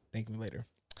order. Thank me later.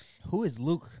 Who is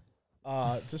Luke?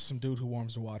 Just some dude who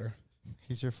warms the water.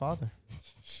 He's your father.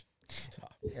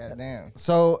 Stop. God damn.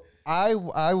 So I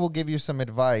will give you some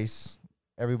advice,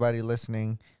 everybody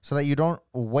listening, so that you don't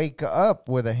wake up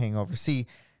with a hangover. See,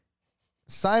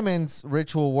 Simon's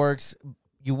ritual works.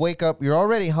 You wake up, you're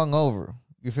already hungover.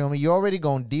 You feel me? You're already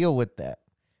going to deal with that.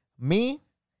 Me,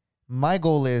 my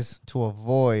goal is to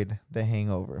avoid the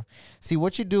hangover. See,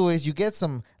 what you do is you get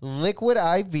some liquid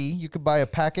IV. You could buy a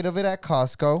packet of it at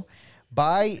Costco.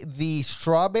 Buy the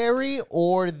strawberry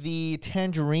or the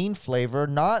tangerine flavor,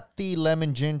 not the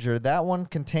lemon ginger. That one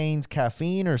contains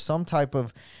caffeine or some type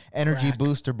of energy Crack.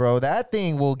 booster, bro. That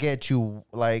thing will get you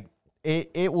like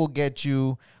it will get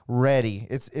you ready.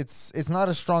 It's not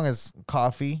as strong as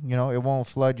coffee, you know. It won't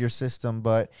flood your system,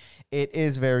 but it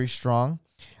is very strong.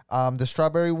 The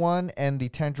strawberry one and the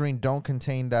tangerine don't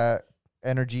contain that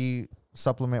energy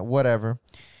supplement, whatever.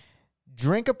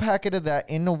 Drink a packet of that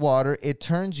in the water. It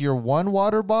turns your 1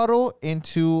 water bottle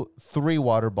into 3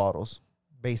 water bottles,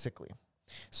 basically.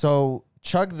 So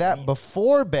chug that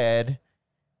before bed.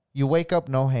 You wake up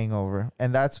no hangover,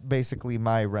 and that's basically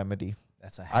my remedy.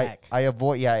 That's a hack. I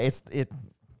avoid. Yeah,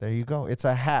 there you go. It's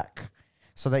a hack,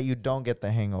 so that you don't get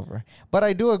the hangover. But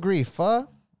I do agree, pho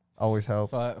always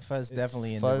helps. Fuzz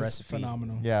definitely in Pho's the recipe.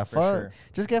 Phenomenal. Yeah, for pho. sure.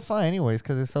 Just get pho anyways,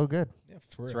 because it's so good. Yeah,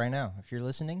 for So real. right now, if you're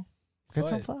listening, Get Pho.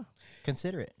 some pho.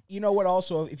 consider it. You know what?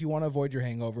 Also, if you want to avoid your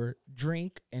hangover,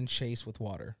 drink and chase with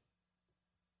water.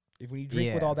 If when you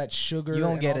drink with Yeah. all that sugar, You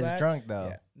won't and get all as that, drunk though.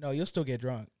 yeah. No, you'll still get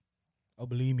drunk. Oh,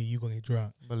 believe me, you gonna get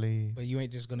drunk, Believe. but you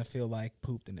ain't just gonna feel like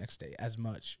poop the next day as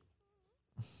much.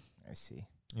 I see.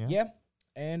 Yeah. Yeah,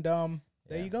 and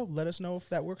there Yeah. you go. Let us know if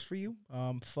that works for you,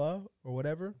 pho or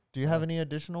whatever. Do you have any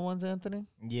additional ones, Anthony?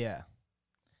 Yeah.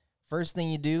 First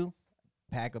thing you do,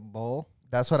 pack a bowl.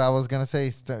 That's what I was gonna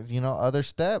say. Other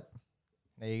step.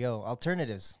 There you go.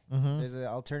 Alternatives. Mm-hmm. There's an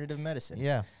alternative medicine.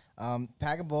 Yeah.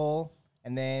 Pack a bowl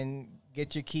and then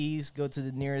get your keys. Go to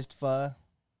the nearest pho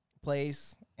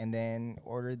place and then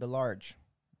order the large.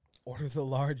 Order the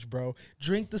large, bro.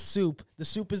 Drink the soup. The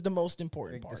soup is the most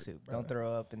important Drink part. the soup. brother. Don't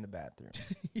throw up in the bathroom.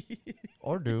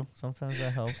 Or do. Sometimes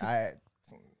that helps.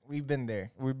 We've been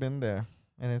there. We've been there,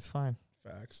 and it's fine.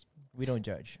 Facts. We don't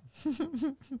judge.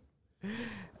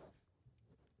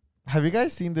 Have you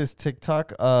guys seen this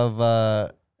TikTok of oh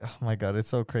my god, it's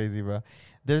so crazy, bro.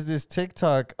 There's this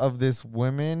TikTok of this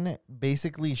woman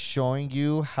basically showing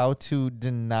you how to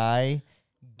deny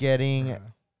getting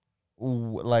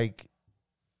Bruh. like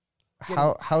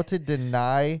how to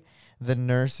deny the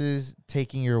nurses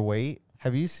taking your weight.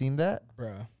 Have you seen that?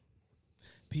 Bruh.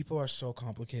 People are so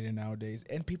complicated nowadays,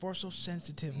 and people are so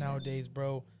sensitive nowadays,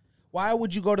 bro. Why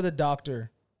would you go to the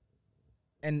doctor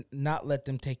and not let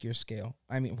them take your scale?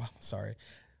 Sorry.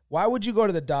 Why would you go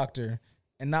to the doctor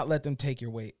and not let them take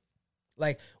your weight?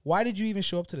 Like, why did you even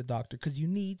show up to the doctor? Because you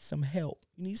need some help.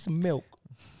 You need some milk,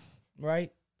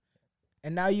 right?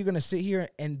 And now you're going to sit here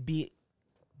and be,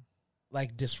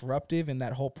 like, disruptive in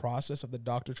that whole process of the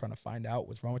doctor trying to find out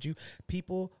what's wrong with you.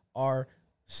 People are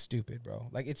stupid, bro.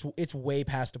 Like, it's way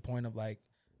past the point of, like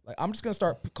I'm just going to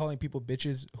start calling people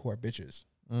bitches who are bitches.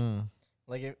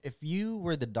 Like, if you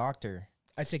were the doctor,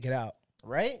 I'd say get out.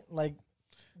 right? Like,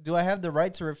 do I have the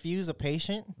right to refuse a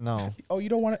patient? No. Oh, you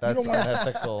don't want to? You That's don't want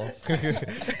unethical.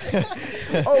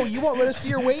 Oh, you won't let us see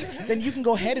your weight? Then you can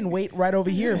go ahead and wait right over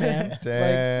here, man.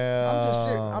 Damn. Like, I'm just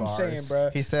serious. I'm saying, bro.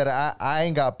 He said, I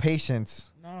ain't got patience.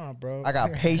 Nah, bro. I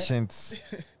got patience.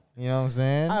 You know what I'm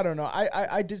saying? I don't know.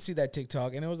 I did see that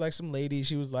TikTok, and it was like some lady.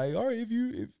 She was like, "All right, if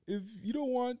you don't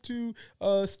want to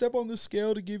step on the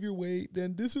scale to give your weight,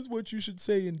 then this is what you should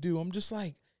say and do." I'm just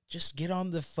like, just get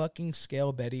on the fucking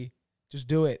scale, Betty. Just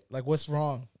do it. Like, what's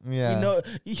wrong? Yeah. You know,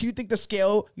 you think the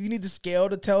scale, you need the scale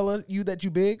to tell you that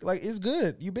you big? Like, it's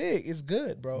good. You big. It's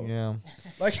good, bro. Yeah.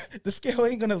 Like, the scale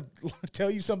ain't going to tell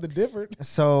you something different.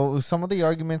 So some of the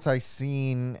arguments I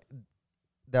seen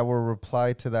that were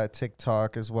replied to that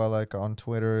TikTok as well, like on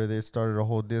Twitter, they started a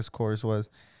whole discourse, was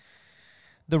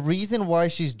the reason why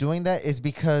she's doing that is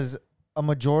because a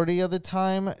majority of the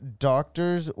time,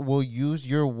 doctors will use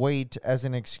your weight as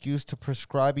an excuse to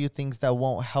prescribe you things that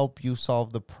won't help you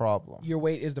solve the problem. Your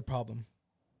weight is the problem.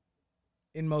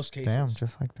 In most cases. Damn,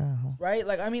 just like that, huh? Right?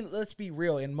 Like, I mean, let's be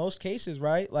real. In most cases,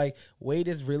 right? Like, weight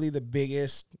is really the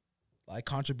biggest, like,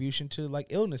 contribution to, like,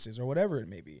 illnesses or whatever it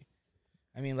may be.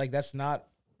 I mean, like, that's not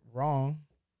wrong.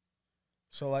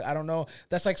 So, like, I don't know.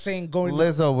 That's like saying going.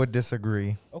 Lizzo would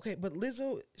disagree. Okay, but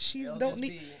Lizzo, she's It'll don't just need.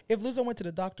 be- If Lizzo went to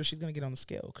the doctor, she's gonna get on the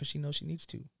scale because she knows she needs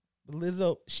to. But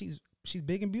Lizzo, she's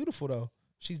big and beautiful though.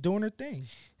 She's doing her thing.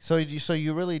 So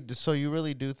you really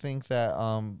do think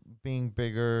that being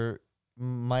bigger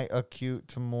might acute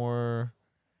to more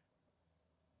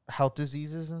health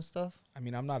diseases and stuff? I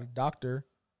mean, I'm not a doctor,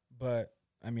 but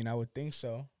I mean, I would think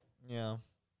so. Yeah.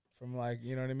 From like,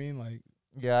 you know what I mean? Like,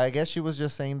 Yeah, I guess she was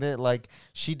just saying that, like,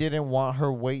 she didn't want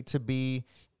her weight to be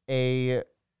a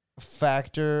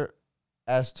factor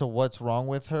as to what's wrong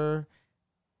with her.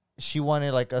 She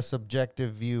wanted, like, a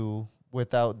subjective view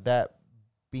without that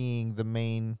being the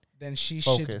main. then she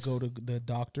Focus. should go to the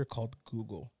doctor called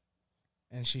Google,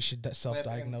 and she should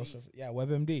self-diagnose.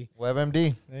 WebMD.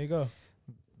 WebMD, There you go.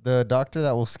 the doctor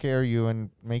that will scare you and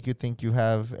make you think you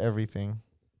have everything.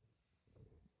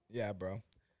 Yeah, bro.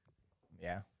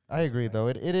 Yeah. I agree, though.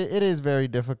 It is very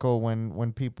difficult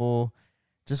when people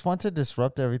just want to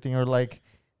disrupt everything, or, like,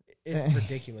 It's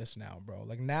ridiculous now, bro.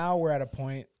 Like, now we're at a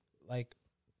point, like,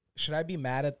 should I be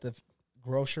mad at the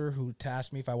grocer who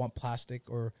tasked me if I want plastic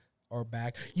or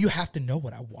bag? You have to know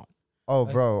what I want. oh,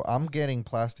 Like- bro, I'm getting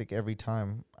plastic every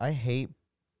time. I hate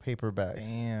paper bags.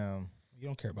 Damn. You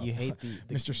don't care about You that. hate the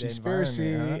Mr. the Conspiracy.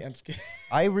 environment, huh? I'm scared.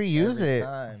 I reuse Every it.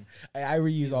 time. I reuse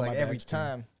He's all like my every bags, too.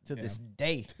 time to Yeah. this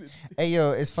day. Hey,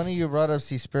 yo, it's funny you brought up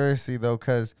Seaspiracy, though,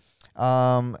 because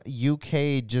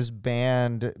UK just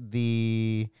banned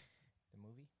the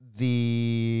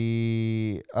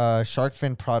shark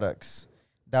fin products.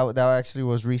 That actually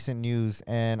was recent news,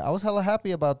 and I was hella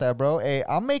happy about that, bro. Hey,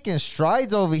 I'm making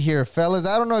strides over here, fellas.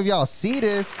 I don't know if y'all see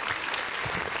this.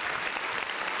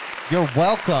 You're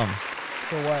welcome.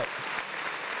 For what?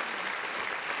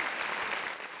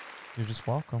 You're just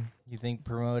welcome. You think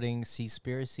promoting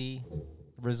Seaspiracy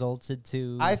resulted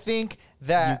to I think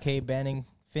that UK banning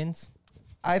fins?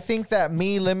 I think that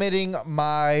me limiting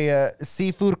my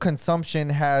seafood consumption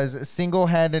has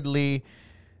single-handedly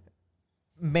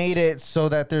made it so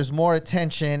that there's more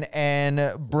attention,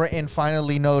 and Britain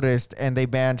finally noticed and they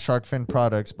banned shark fin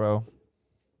products, bro.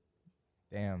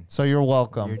 Damn. So you're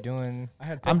welcome. You're doing.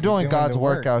 I'm doing God's the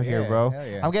work out here, Yeah, bro. hell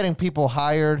yeah. I'm getting people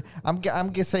hired. I'm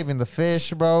saving the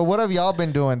fish, bro. What have y'all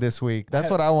been doing this week? That's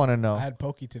what I want to know. I had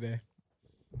pokey today.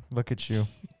 Look at you.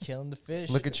 killing the fish.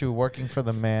 Look at you working for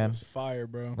the It man. was fire,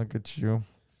 bro. Look at you.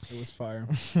 It was fire.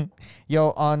 Yo,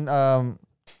 on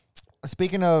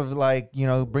speaking of, like, you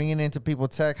know, bringing into people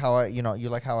tech, how I, you know, you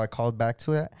like how I called back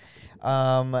to it.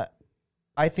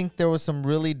 I think there was some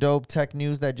really dope tech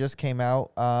news that just came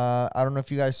out. I don't know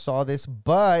if you guys saw this,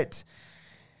 but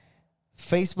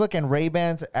Facebook and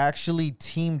Ray-Bans actually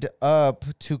teamed up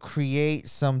to create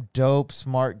some dope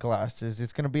smart glasses.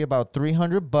 It's going to be about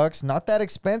 $300, not that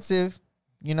expensive.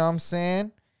 You know what I'm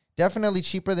saying? Definitely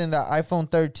cheaper than the iPhone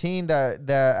 13 that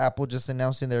Apple just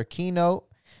announced in their keynote.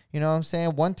 You know what I'm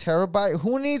saying? 1 terabyte.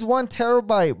 Who needs 1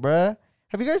 terabyte, bruh?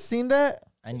 Have you guys seen that?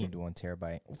 I need 1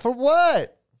 terabyte. For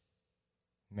what?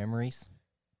 Memories.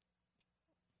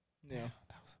 Yeah.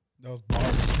 That was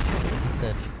bars. He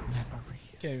said,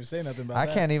 Can't even say nothing about I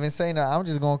that. can't even say no. I'm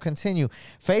just going to continue.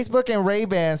 Facebook and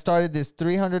Ray-Ban started this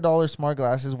 $300 smart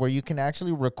glasses where you can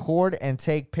actually record and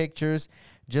take pictures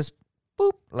just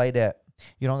boop like that.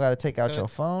 You don't got to take out So your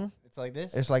phone. It's like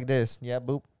this. It's like this. Yeah,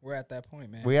 boop. We're at that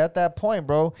point, man. We at that point,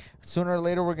 bro. Sooner or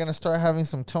later, we're going to start having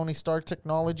some Tony Stark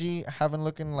technology, having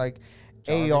looking like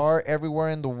Jarvis. AR everywhere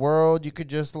in the world. You could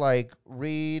just like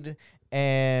read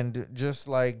and just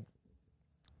like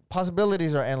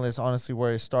possibilities are endless, honestly,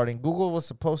 where it's starting. Google was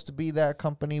supposed to be that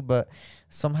company, but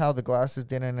somehow the glasses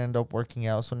didn't end up working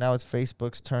out. So now it's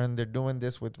Facebook's turn. They're doing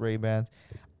this with Ray-Bans.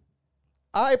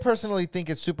 I personally think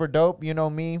it's super dope. You know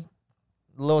me,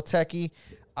 little techie.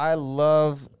 I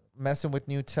love messing with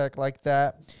new tech like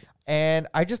that. And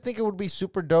I just think it would be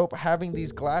super dope having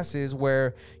these glasses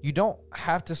where you don't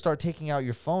have to start taking out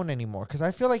your phone anymore. Because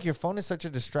I feel like your phone is such a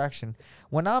distraction.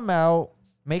 When I'm out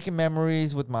making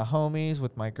memories with my homies,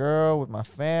 with my girl, with my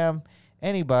fam,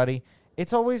 anybody,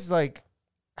 it's always like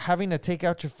having to take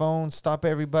out your phone, stop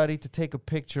everybody to take a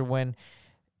picture when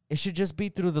it should just be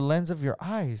through the lens of your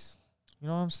eyes. You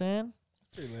know what I'm saying?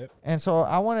 Pretty lit. And so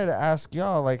I wanted to ask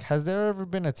y'all, like, has there ever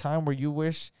been a time where you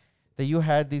wish that you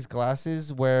had these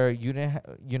glasses where you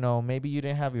didn't, maybe you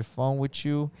didn't have your phone with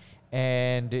you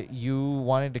and you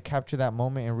wanted to capture that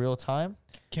moment in real time?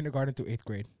 Kindergarten through 8th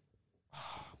grade.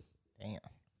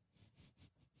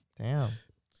 Damn.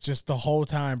 Just the whole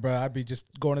time, bro. I'd be just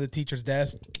going to the teacher's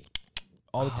desk,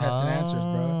 all the tests and answers,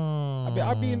 bro.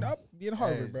 I'd be in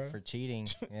Harvard, bro. For cheating.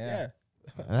 Yeah.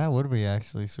 Yeah, That would be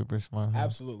actually super smart. Huh?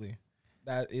 absolutely.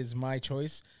 That is my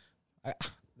choice.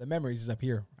 The memories is up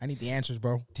here. I need the answers,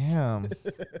 bro. Damn.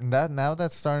 Now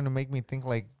that's starting to make me think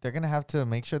like they're gonna have to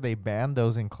make sure they ban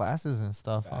those in classes and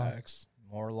stuff. Huh? Facts.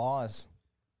 More laws.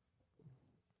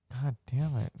 God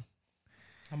damn it.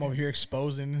 I'm over here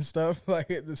exposing and stuff, like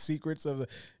the secrets of the,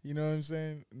 you know what I'm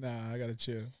saying? Nah, I gotta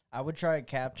chill. I would try to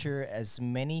capture as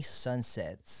many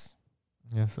sunsets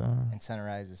Yes, sir. and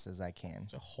sunrises as I can.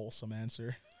 It's a wholesome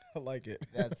answer. I like it.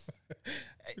 That's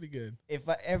It's pretty good.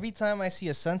 every time I see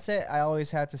a sunset, I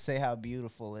always have to say how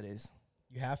beautiful it is.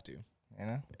 You have to. You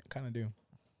know, Kind of do.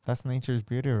 That's nature's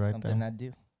beauty right something there. I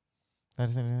do,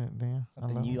 That's it. Yeah, I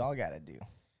something love you it. all gotta do.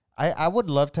 I would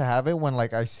love to have it when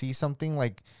like I see something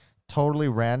like totally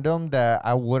random that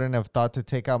I wouldn't have thought to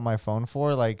take out my phone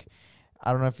for. Like,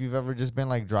 I don't know if you've ever just been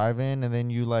like driving and then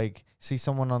you like see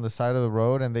someone on the side of the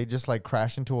road and they just like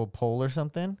crash into a pole or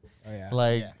something. Oh, yeah.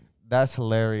 Like Yeah. that's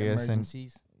hilarious and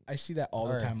Emergencies. I see that all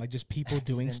Or the time. Like just people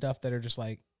doing accidents. stuff that are just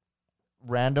like,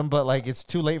 random, but like it's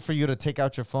too late for you to take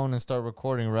out your phone and start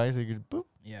recording, right? So you could boop.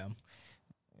 yeah.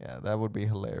 Yeah, that would be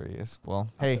hilarious. Well,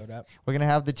 I'll hey, show that. we're gonna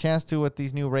have the chance to with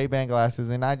these new Ray-Ban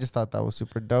glasses, and I just thought that was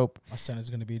super dope. My son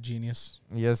is going to be a genius.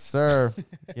 Yes, sir.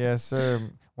 Yes, sir.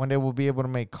 One day we'll be able to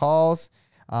make calls.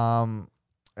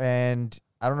 And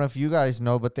I don't know if you guys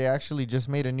know, but they actually just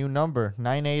made a new number,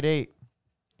 988.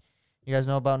 You guys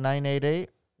know about 988?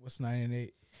 What's 9 and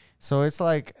 8? So it's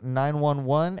like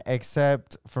 911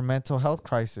 except for mental health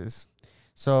crisis.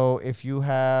 So if you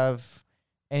have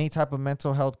any type of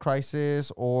mental health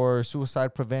crisis or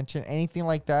suicide prevention, anything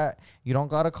like that, you don't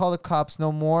got to call the cops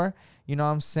no more. You know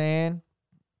what I'm saying?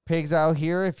 Pigs out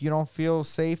here, if you don't feel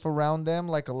safe around them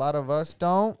like a lot of us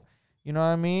don't, you know what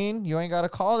I mean? You ain't got to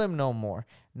call them no more.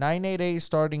 988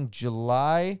 starting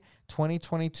July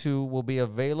 2022 will be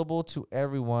available to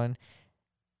everyone.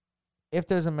 If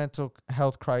there's a mental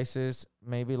health crisis,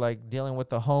 maybe like dealing with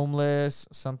the homeless,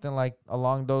 something like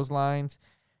along those lines,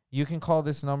 you can call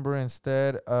this number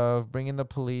instead of bringing the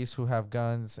police who have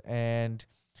guns and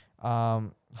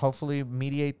hopefully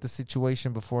mediate the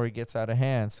situation before it gets out of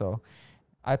hand. So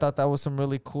I thought that was some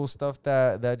really cool stuff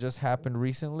that just happened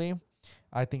recently.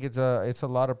 I think it's a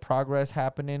lot of progress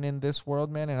happening in this world,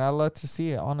 man, and I love to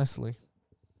see it, honestly.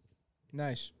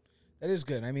 Nice. That is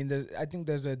good. I mean, I think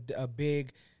there's a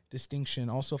big distinction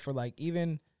also for like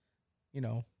even,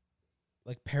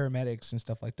 like paramedics and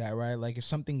stuff like that, right? Like if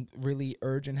something really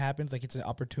urgent happens, like it's an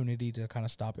opportunity to kind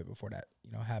of stop it before that,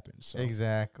 happens. So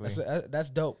Exactly. that's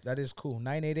dope. That is cool.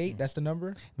 988, that's the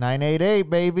number? 988,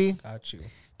 baby. Got you.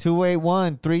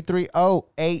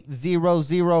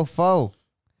 281-330-8004.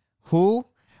 Who?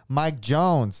 Mike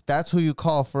Jones. That's who you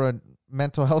call for a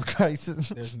mental health crisis.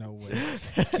 There's no way.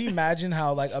 Can you imagine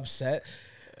how like upset?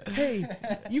 Hey,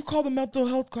 you call the mental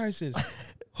health crisis.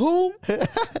 Who?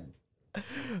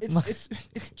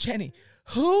 It's Jenny.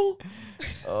 Who?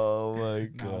 Oh my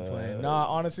No, I'm playing. Nah,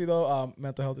 honestly though,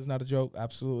 mental health is not a joke.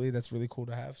 Absolutely, that's really cool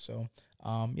to have. So,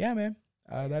 yeah, man,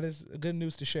 that is good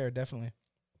news to share. Definitely.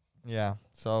 Yeah.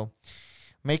 So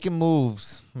making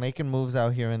moves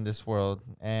out here in this world.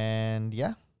 And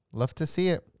yeah, love to see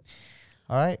it.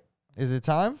 All right. Is it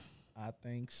time? I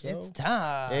think so. It's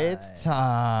time. It's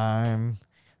time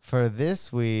for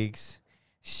this week's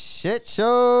shit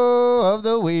show of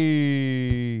the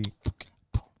week.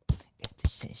 It's the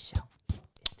shit show.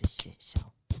 It's the shit show.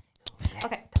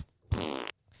 Okay.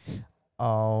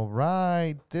 All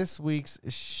right. This week's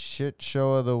shit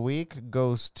show of the week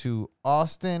goes to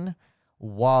Austin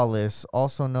Wallace,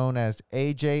 also known as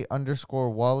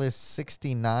AJ_Wallace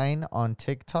 69 on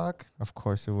TikTok. Of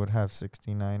course, it would have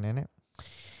 69 in it.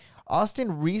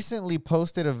 Austin recently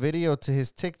posted a video to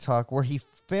his TikTok where he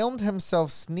filmed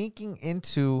himself sneaking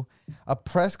into a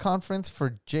press conference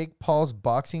for Jake Paul's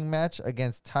boxing match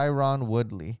against Tyron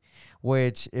Woodley,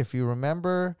 which, if you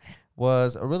remember,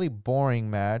 was a really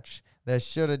boring match that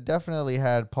should have definitely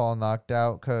had Paul knocked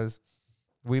out because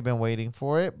we've been waiting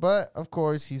for it. But, of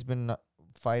course, he's been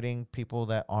fighting people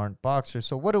that aren't boxers.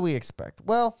 So what do we expect?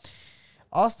 Well,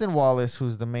 Austin Wallace,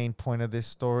 who's the main point of this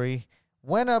story,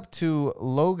 went up to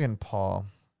Logan Paul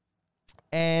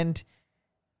and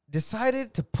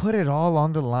decided to put it all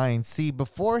on the line. See,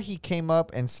 before he came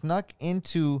up and snuck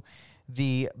into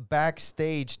the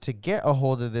backstage to get a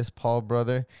hold of this Paul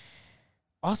brother,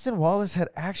 Austin Wallace had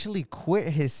actually quit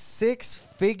his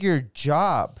 6-figure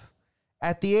job.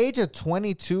 At the age of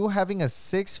 22, having a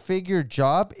 6-figure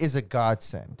job is a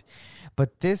godsend.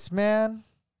 But this man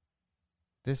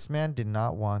did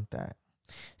not want that.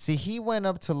 See, he went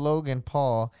up to Logan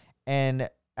Paul and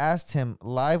asked him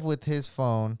live with his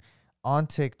phone on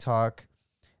TikTok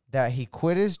that he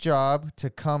quit his job to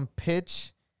come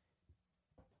pitch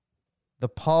the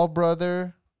Paul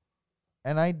brother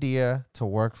an idea to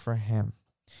work for him.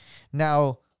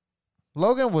 Now,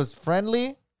 Logan was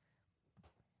friendly.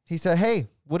 He said, "Hey,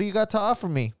 what do you got to offer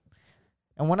me?"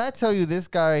 And when I tell you this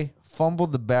guy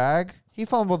fumbled the bag, he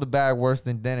fumbled the bag worse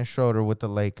than Dennis Schroeder with the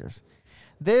Lakers.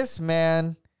 This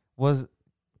man was,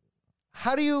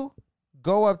 how do you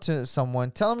go up to someone,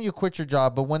 tell them you quit your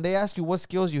job, but when they ask you what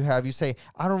skills you have, you say,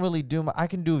 I don't really do, I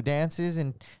can do dances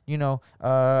and,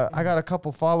 I got a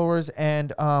couple followers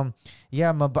and,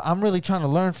 but I'm really trying to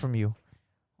learn from you.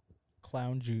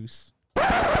 Clown juice.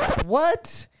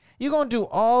 What? You gonna do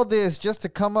all this just to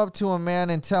come up to a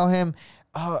man and tell him,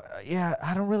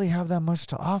 I don't really have that much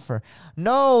to offer.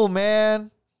 No, man.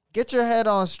 Get your head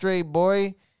on straight,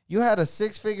 boy. You had a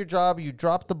 6-figure job. You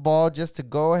dropped the ball just to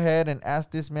go ahead and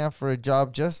ask this man for a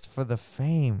job just for the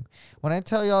fame. When I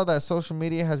tell y'all that social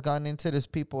media has gotten into this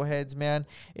people's heads, man,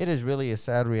 it is really a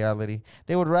sad reality.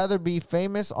 They would rather be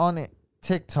famous on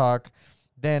TikTok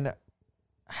than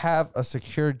have a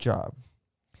secure job.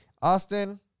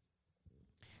 Austin,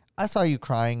 I saw you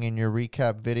crying in your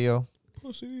recap video.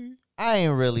 Pussy. I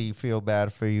ain't really feel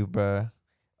bad for you, bruh.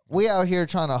 We out here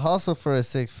trying to hustle for a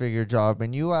 6-figure job,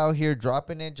 and you out here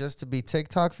dropping it just to be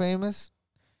TikTok famous?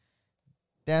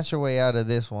 Dance your way out of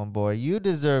this one, boy. You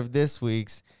deserve this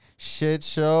week's shit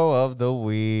show of the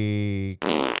week.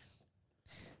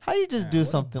 How you just do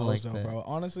something like that? Bro.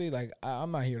 Honestly,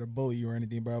 I'm not here to bully you or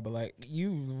anything, bro, but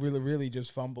you really, really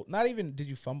just fumbled. Not even did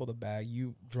you fumble the bag,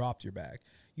 you dropped your bag.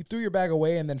 You threw your bag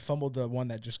away and then fumbled the one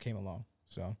that just came along.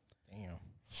 So, damn.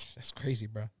 That's crazy,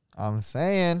 bro. I'm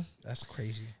saying. That's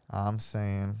crazy. I'm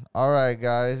saying. All right,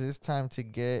 guys. It's time to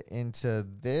get into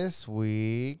this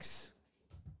week's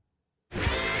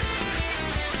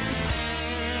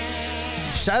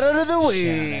shout out of the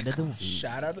week.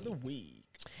 Shout out of the week.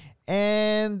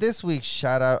 And this week's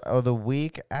shout out of the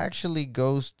week actually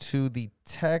goes to the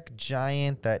tech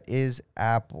giant that is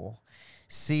Apple.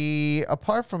 See,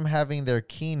 apart from having their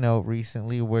keynote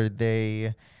recently where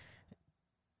they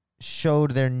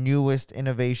showed their newest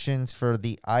innovations for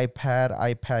the iPad,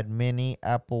 iPad mini,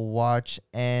 Apple Watch,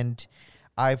 and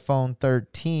iPhone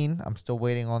 13. I'm still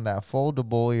waiting on that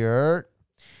foldable here.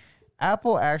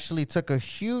 Apple actually took a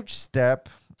huge step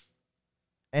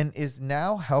and is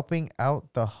now helping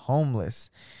out the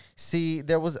homeless. See,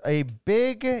 there was a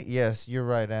big, yes, you're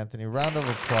right, Anthony. Round of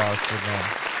applause for them.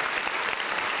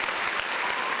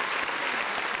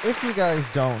 If you guys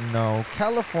don't know,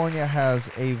 California has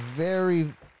a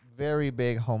very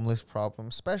big homeless problem,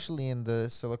 especially in the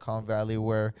Silicon Valley,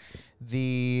 where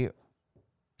the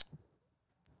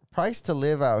price to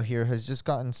live out here has just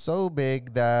gotten so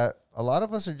big that a lot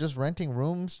of us are just renting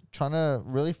rooms, trying to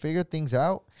really figure things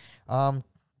out,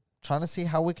 trying to see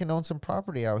how we can own some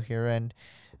property out here. And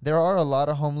there are a lot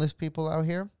of homeless people out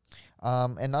here,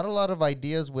 and not a lot of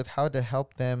ideas with how to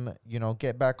help them,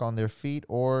 get back on their feet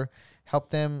or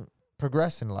help them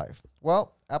progress in life.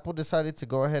 Well, Apple decided to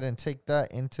go ahead and take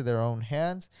that into their own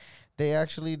hands. they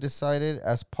actually decided,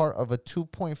 as part of a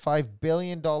 $2.5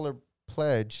 billion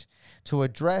pledge, to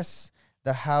address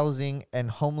the housing and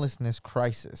homelessness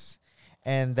crisis,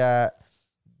 and that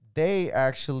they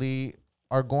actually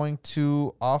are going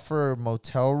to offer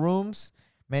motel rooms,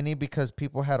 many because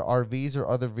people had RVs or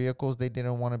other vehicles they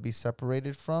didn't want to be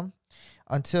separated from,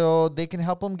 until they can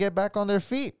help them get back on their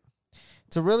feet.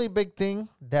 It's a really big thing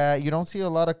that you don't see a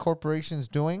lot of corporations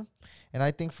doing. And I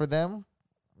think for them,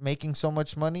 making so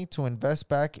much money to invest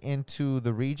back into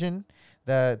the region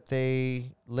that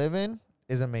they live in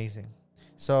is amazing.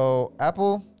 So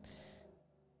Apple,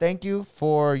 thank you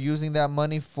for using that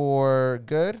money for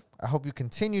good. I hope you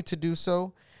continue to do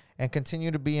so and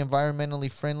continue to be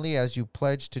environmentally friendly as you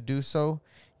pledge to do so.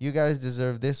 You guys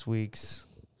deserve this week's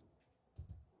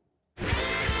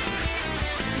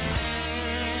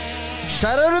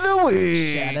Shout out of the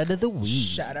week. Shout out of the week.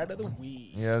 Shout out of the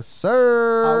week. Yes,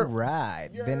 sir. All right.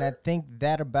 Then I think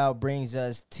that about brings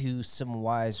us to some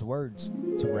wise words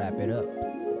to wrap it up.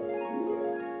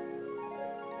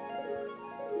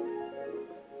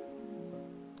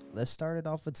 Let's start it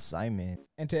off with Simon.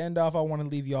 And to end off, I want to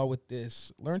leave y'all with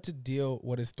this. Learn to deal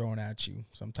what is thrown at you.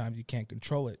 Sometimes you can't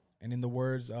control it. And in the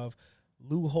words of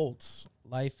Lou Holtz,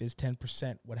 life is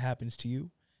 10% what happens to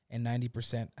you and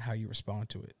 90% how you respond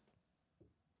to it.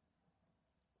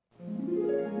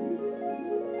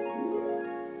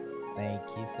 Thank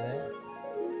you for that.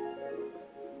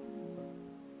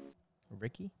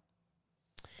 Ricky?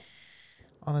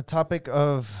 On the topic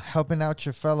of helping out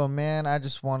your fellow man, I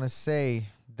just want to say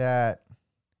that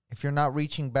if you're not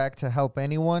reaching back to help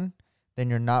anyone, then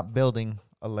you're not building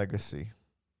a legacy.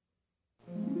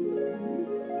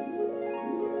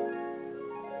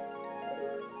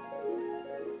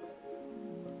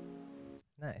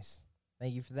 Nice.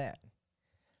 Thank you for that.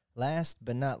 Last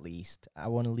but not least, I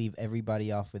want to leave everybody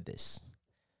off with this.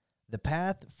 The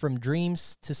path from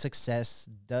dreams to success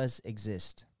does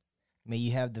exist. May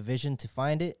you have the vision to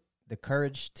find it, the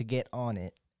courage to get on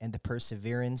it, and the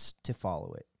perseverance to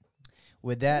follow it.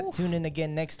 With that, tune in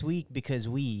again next week because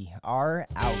we are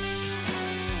out.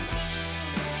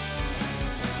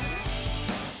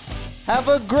 Have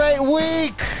a great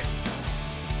week.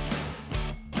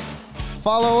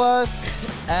 Follow us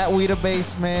at We The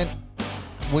Basement.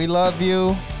 We love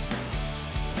you.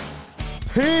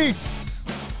 Peace.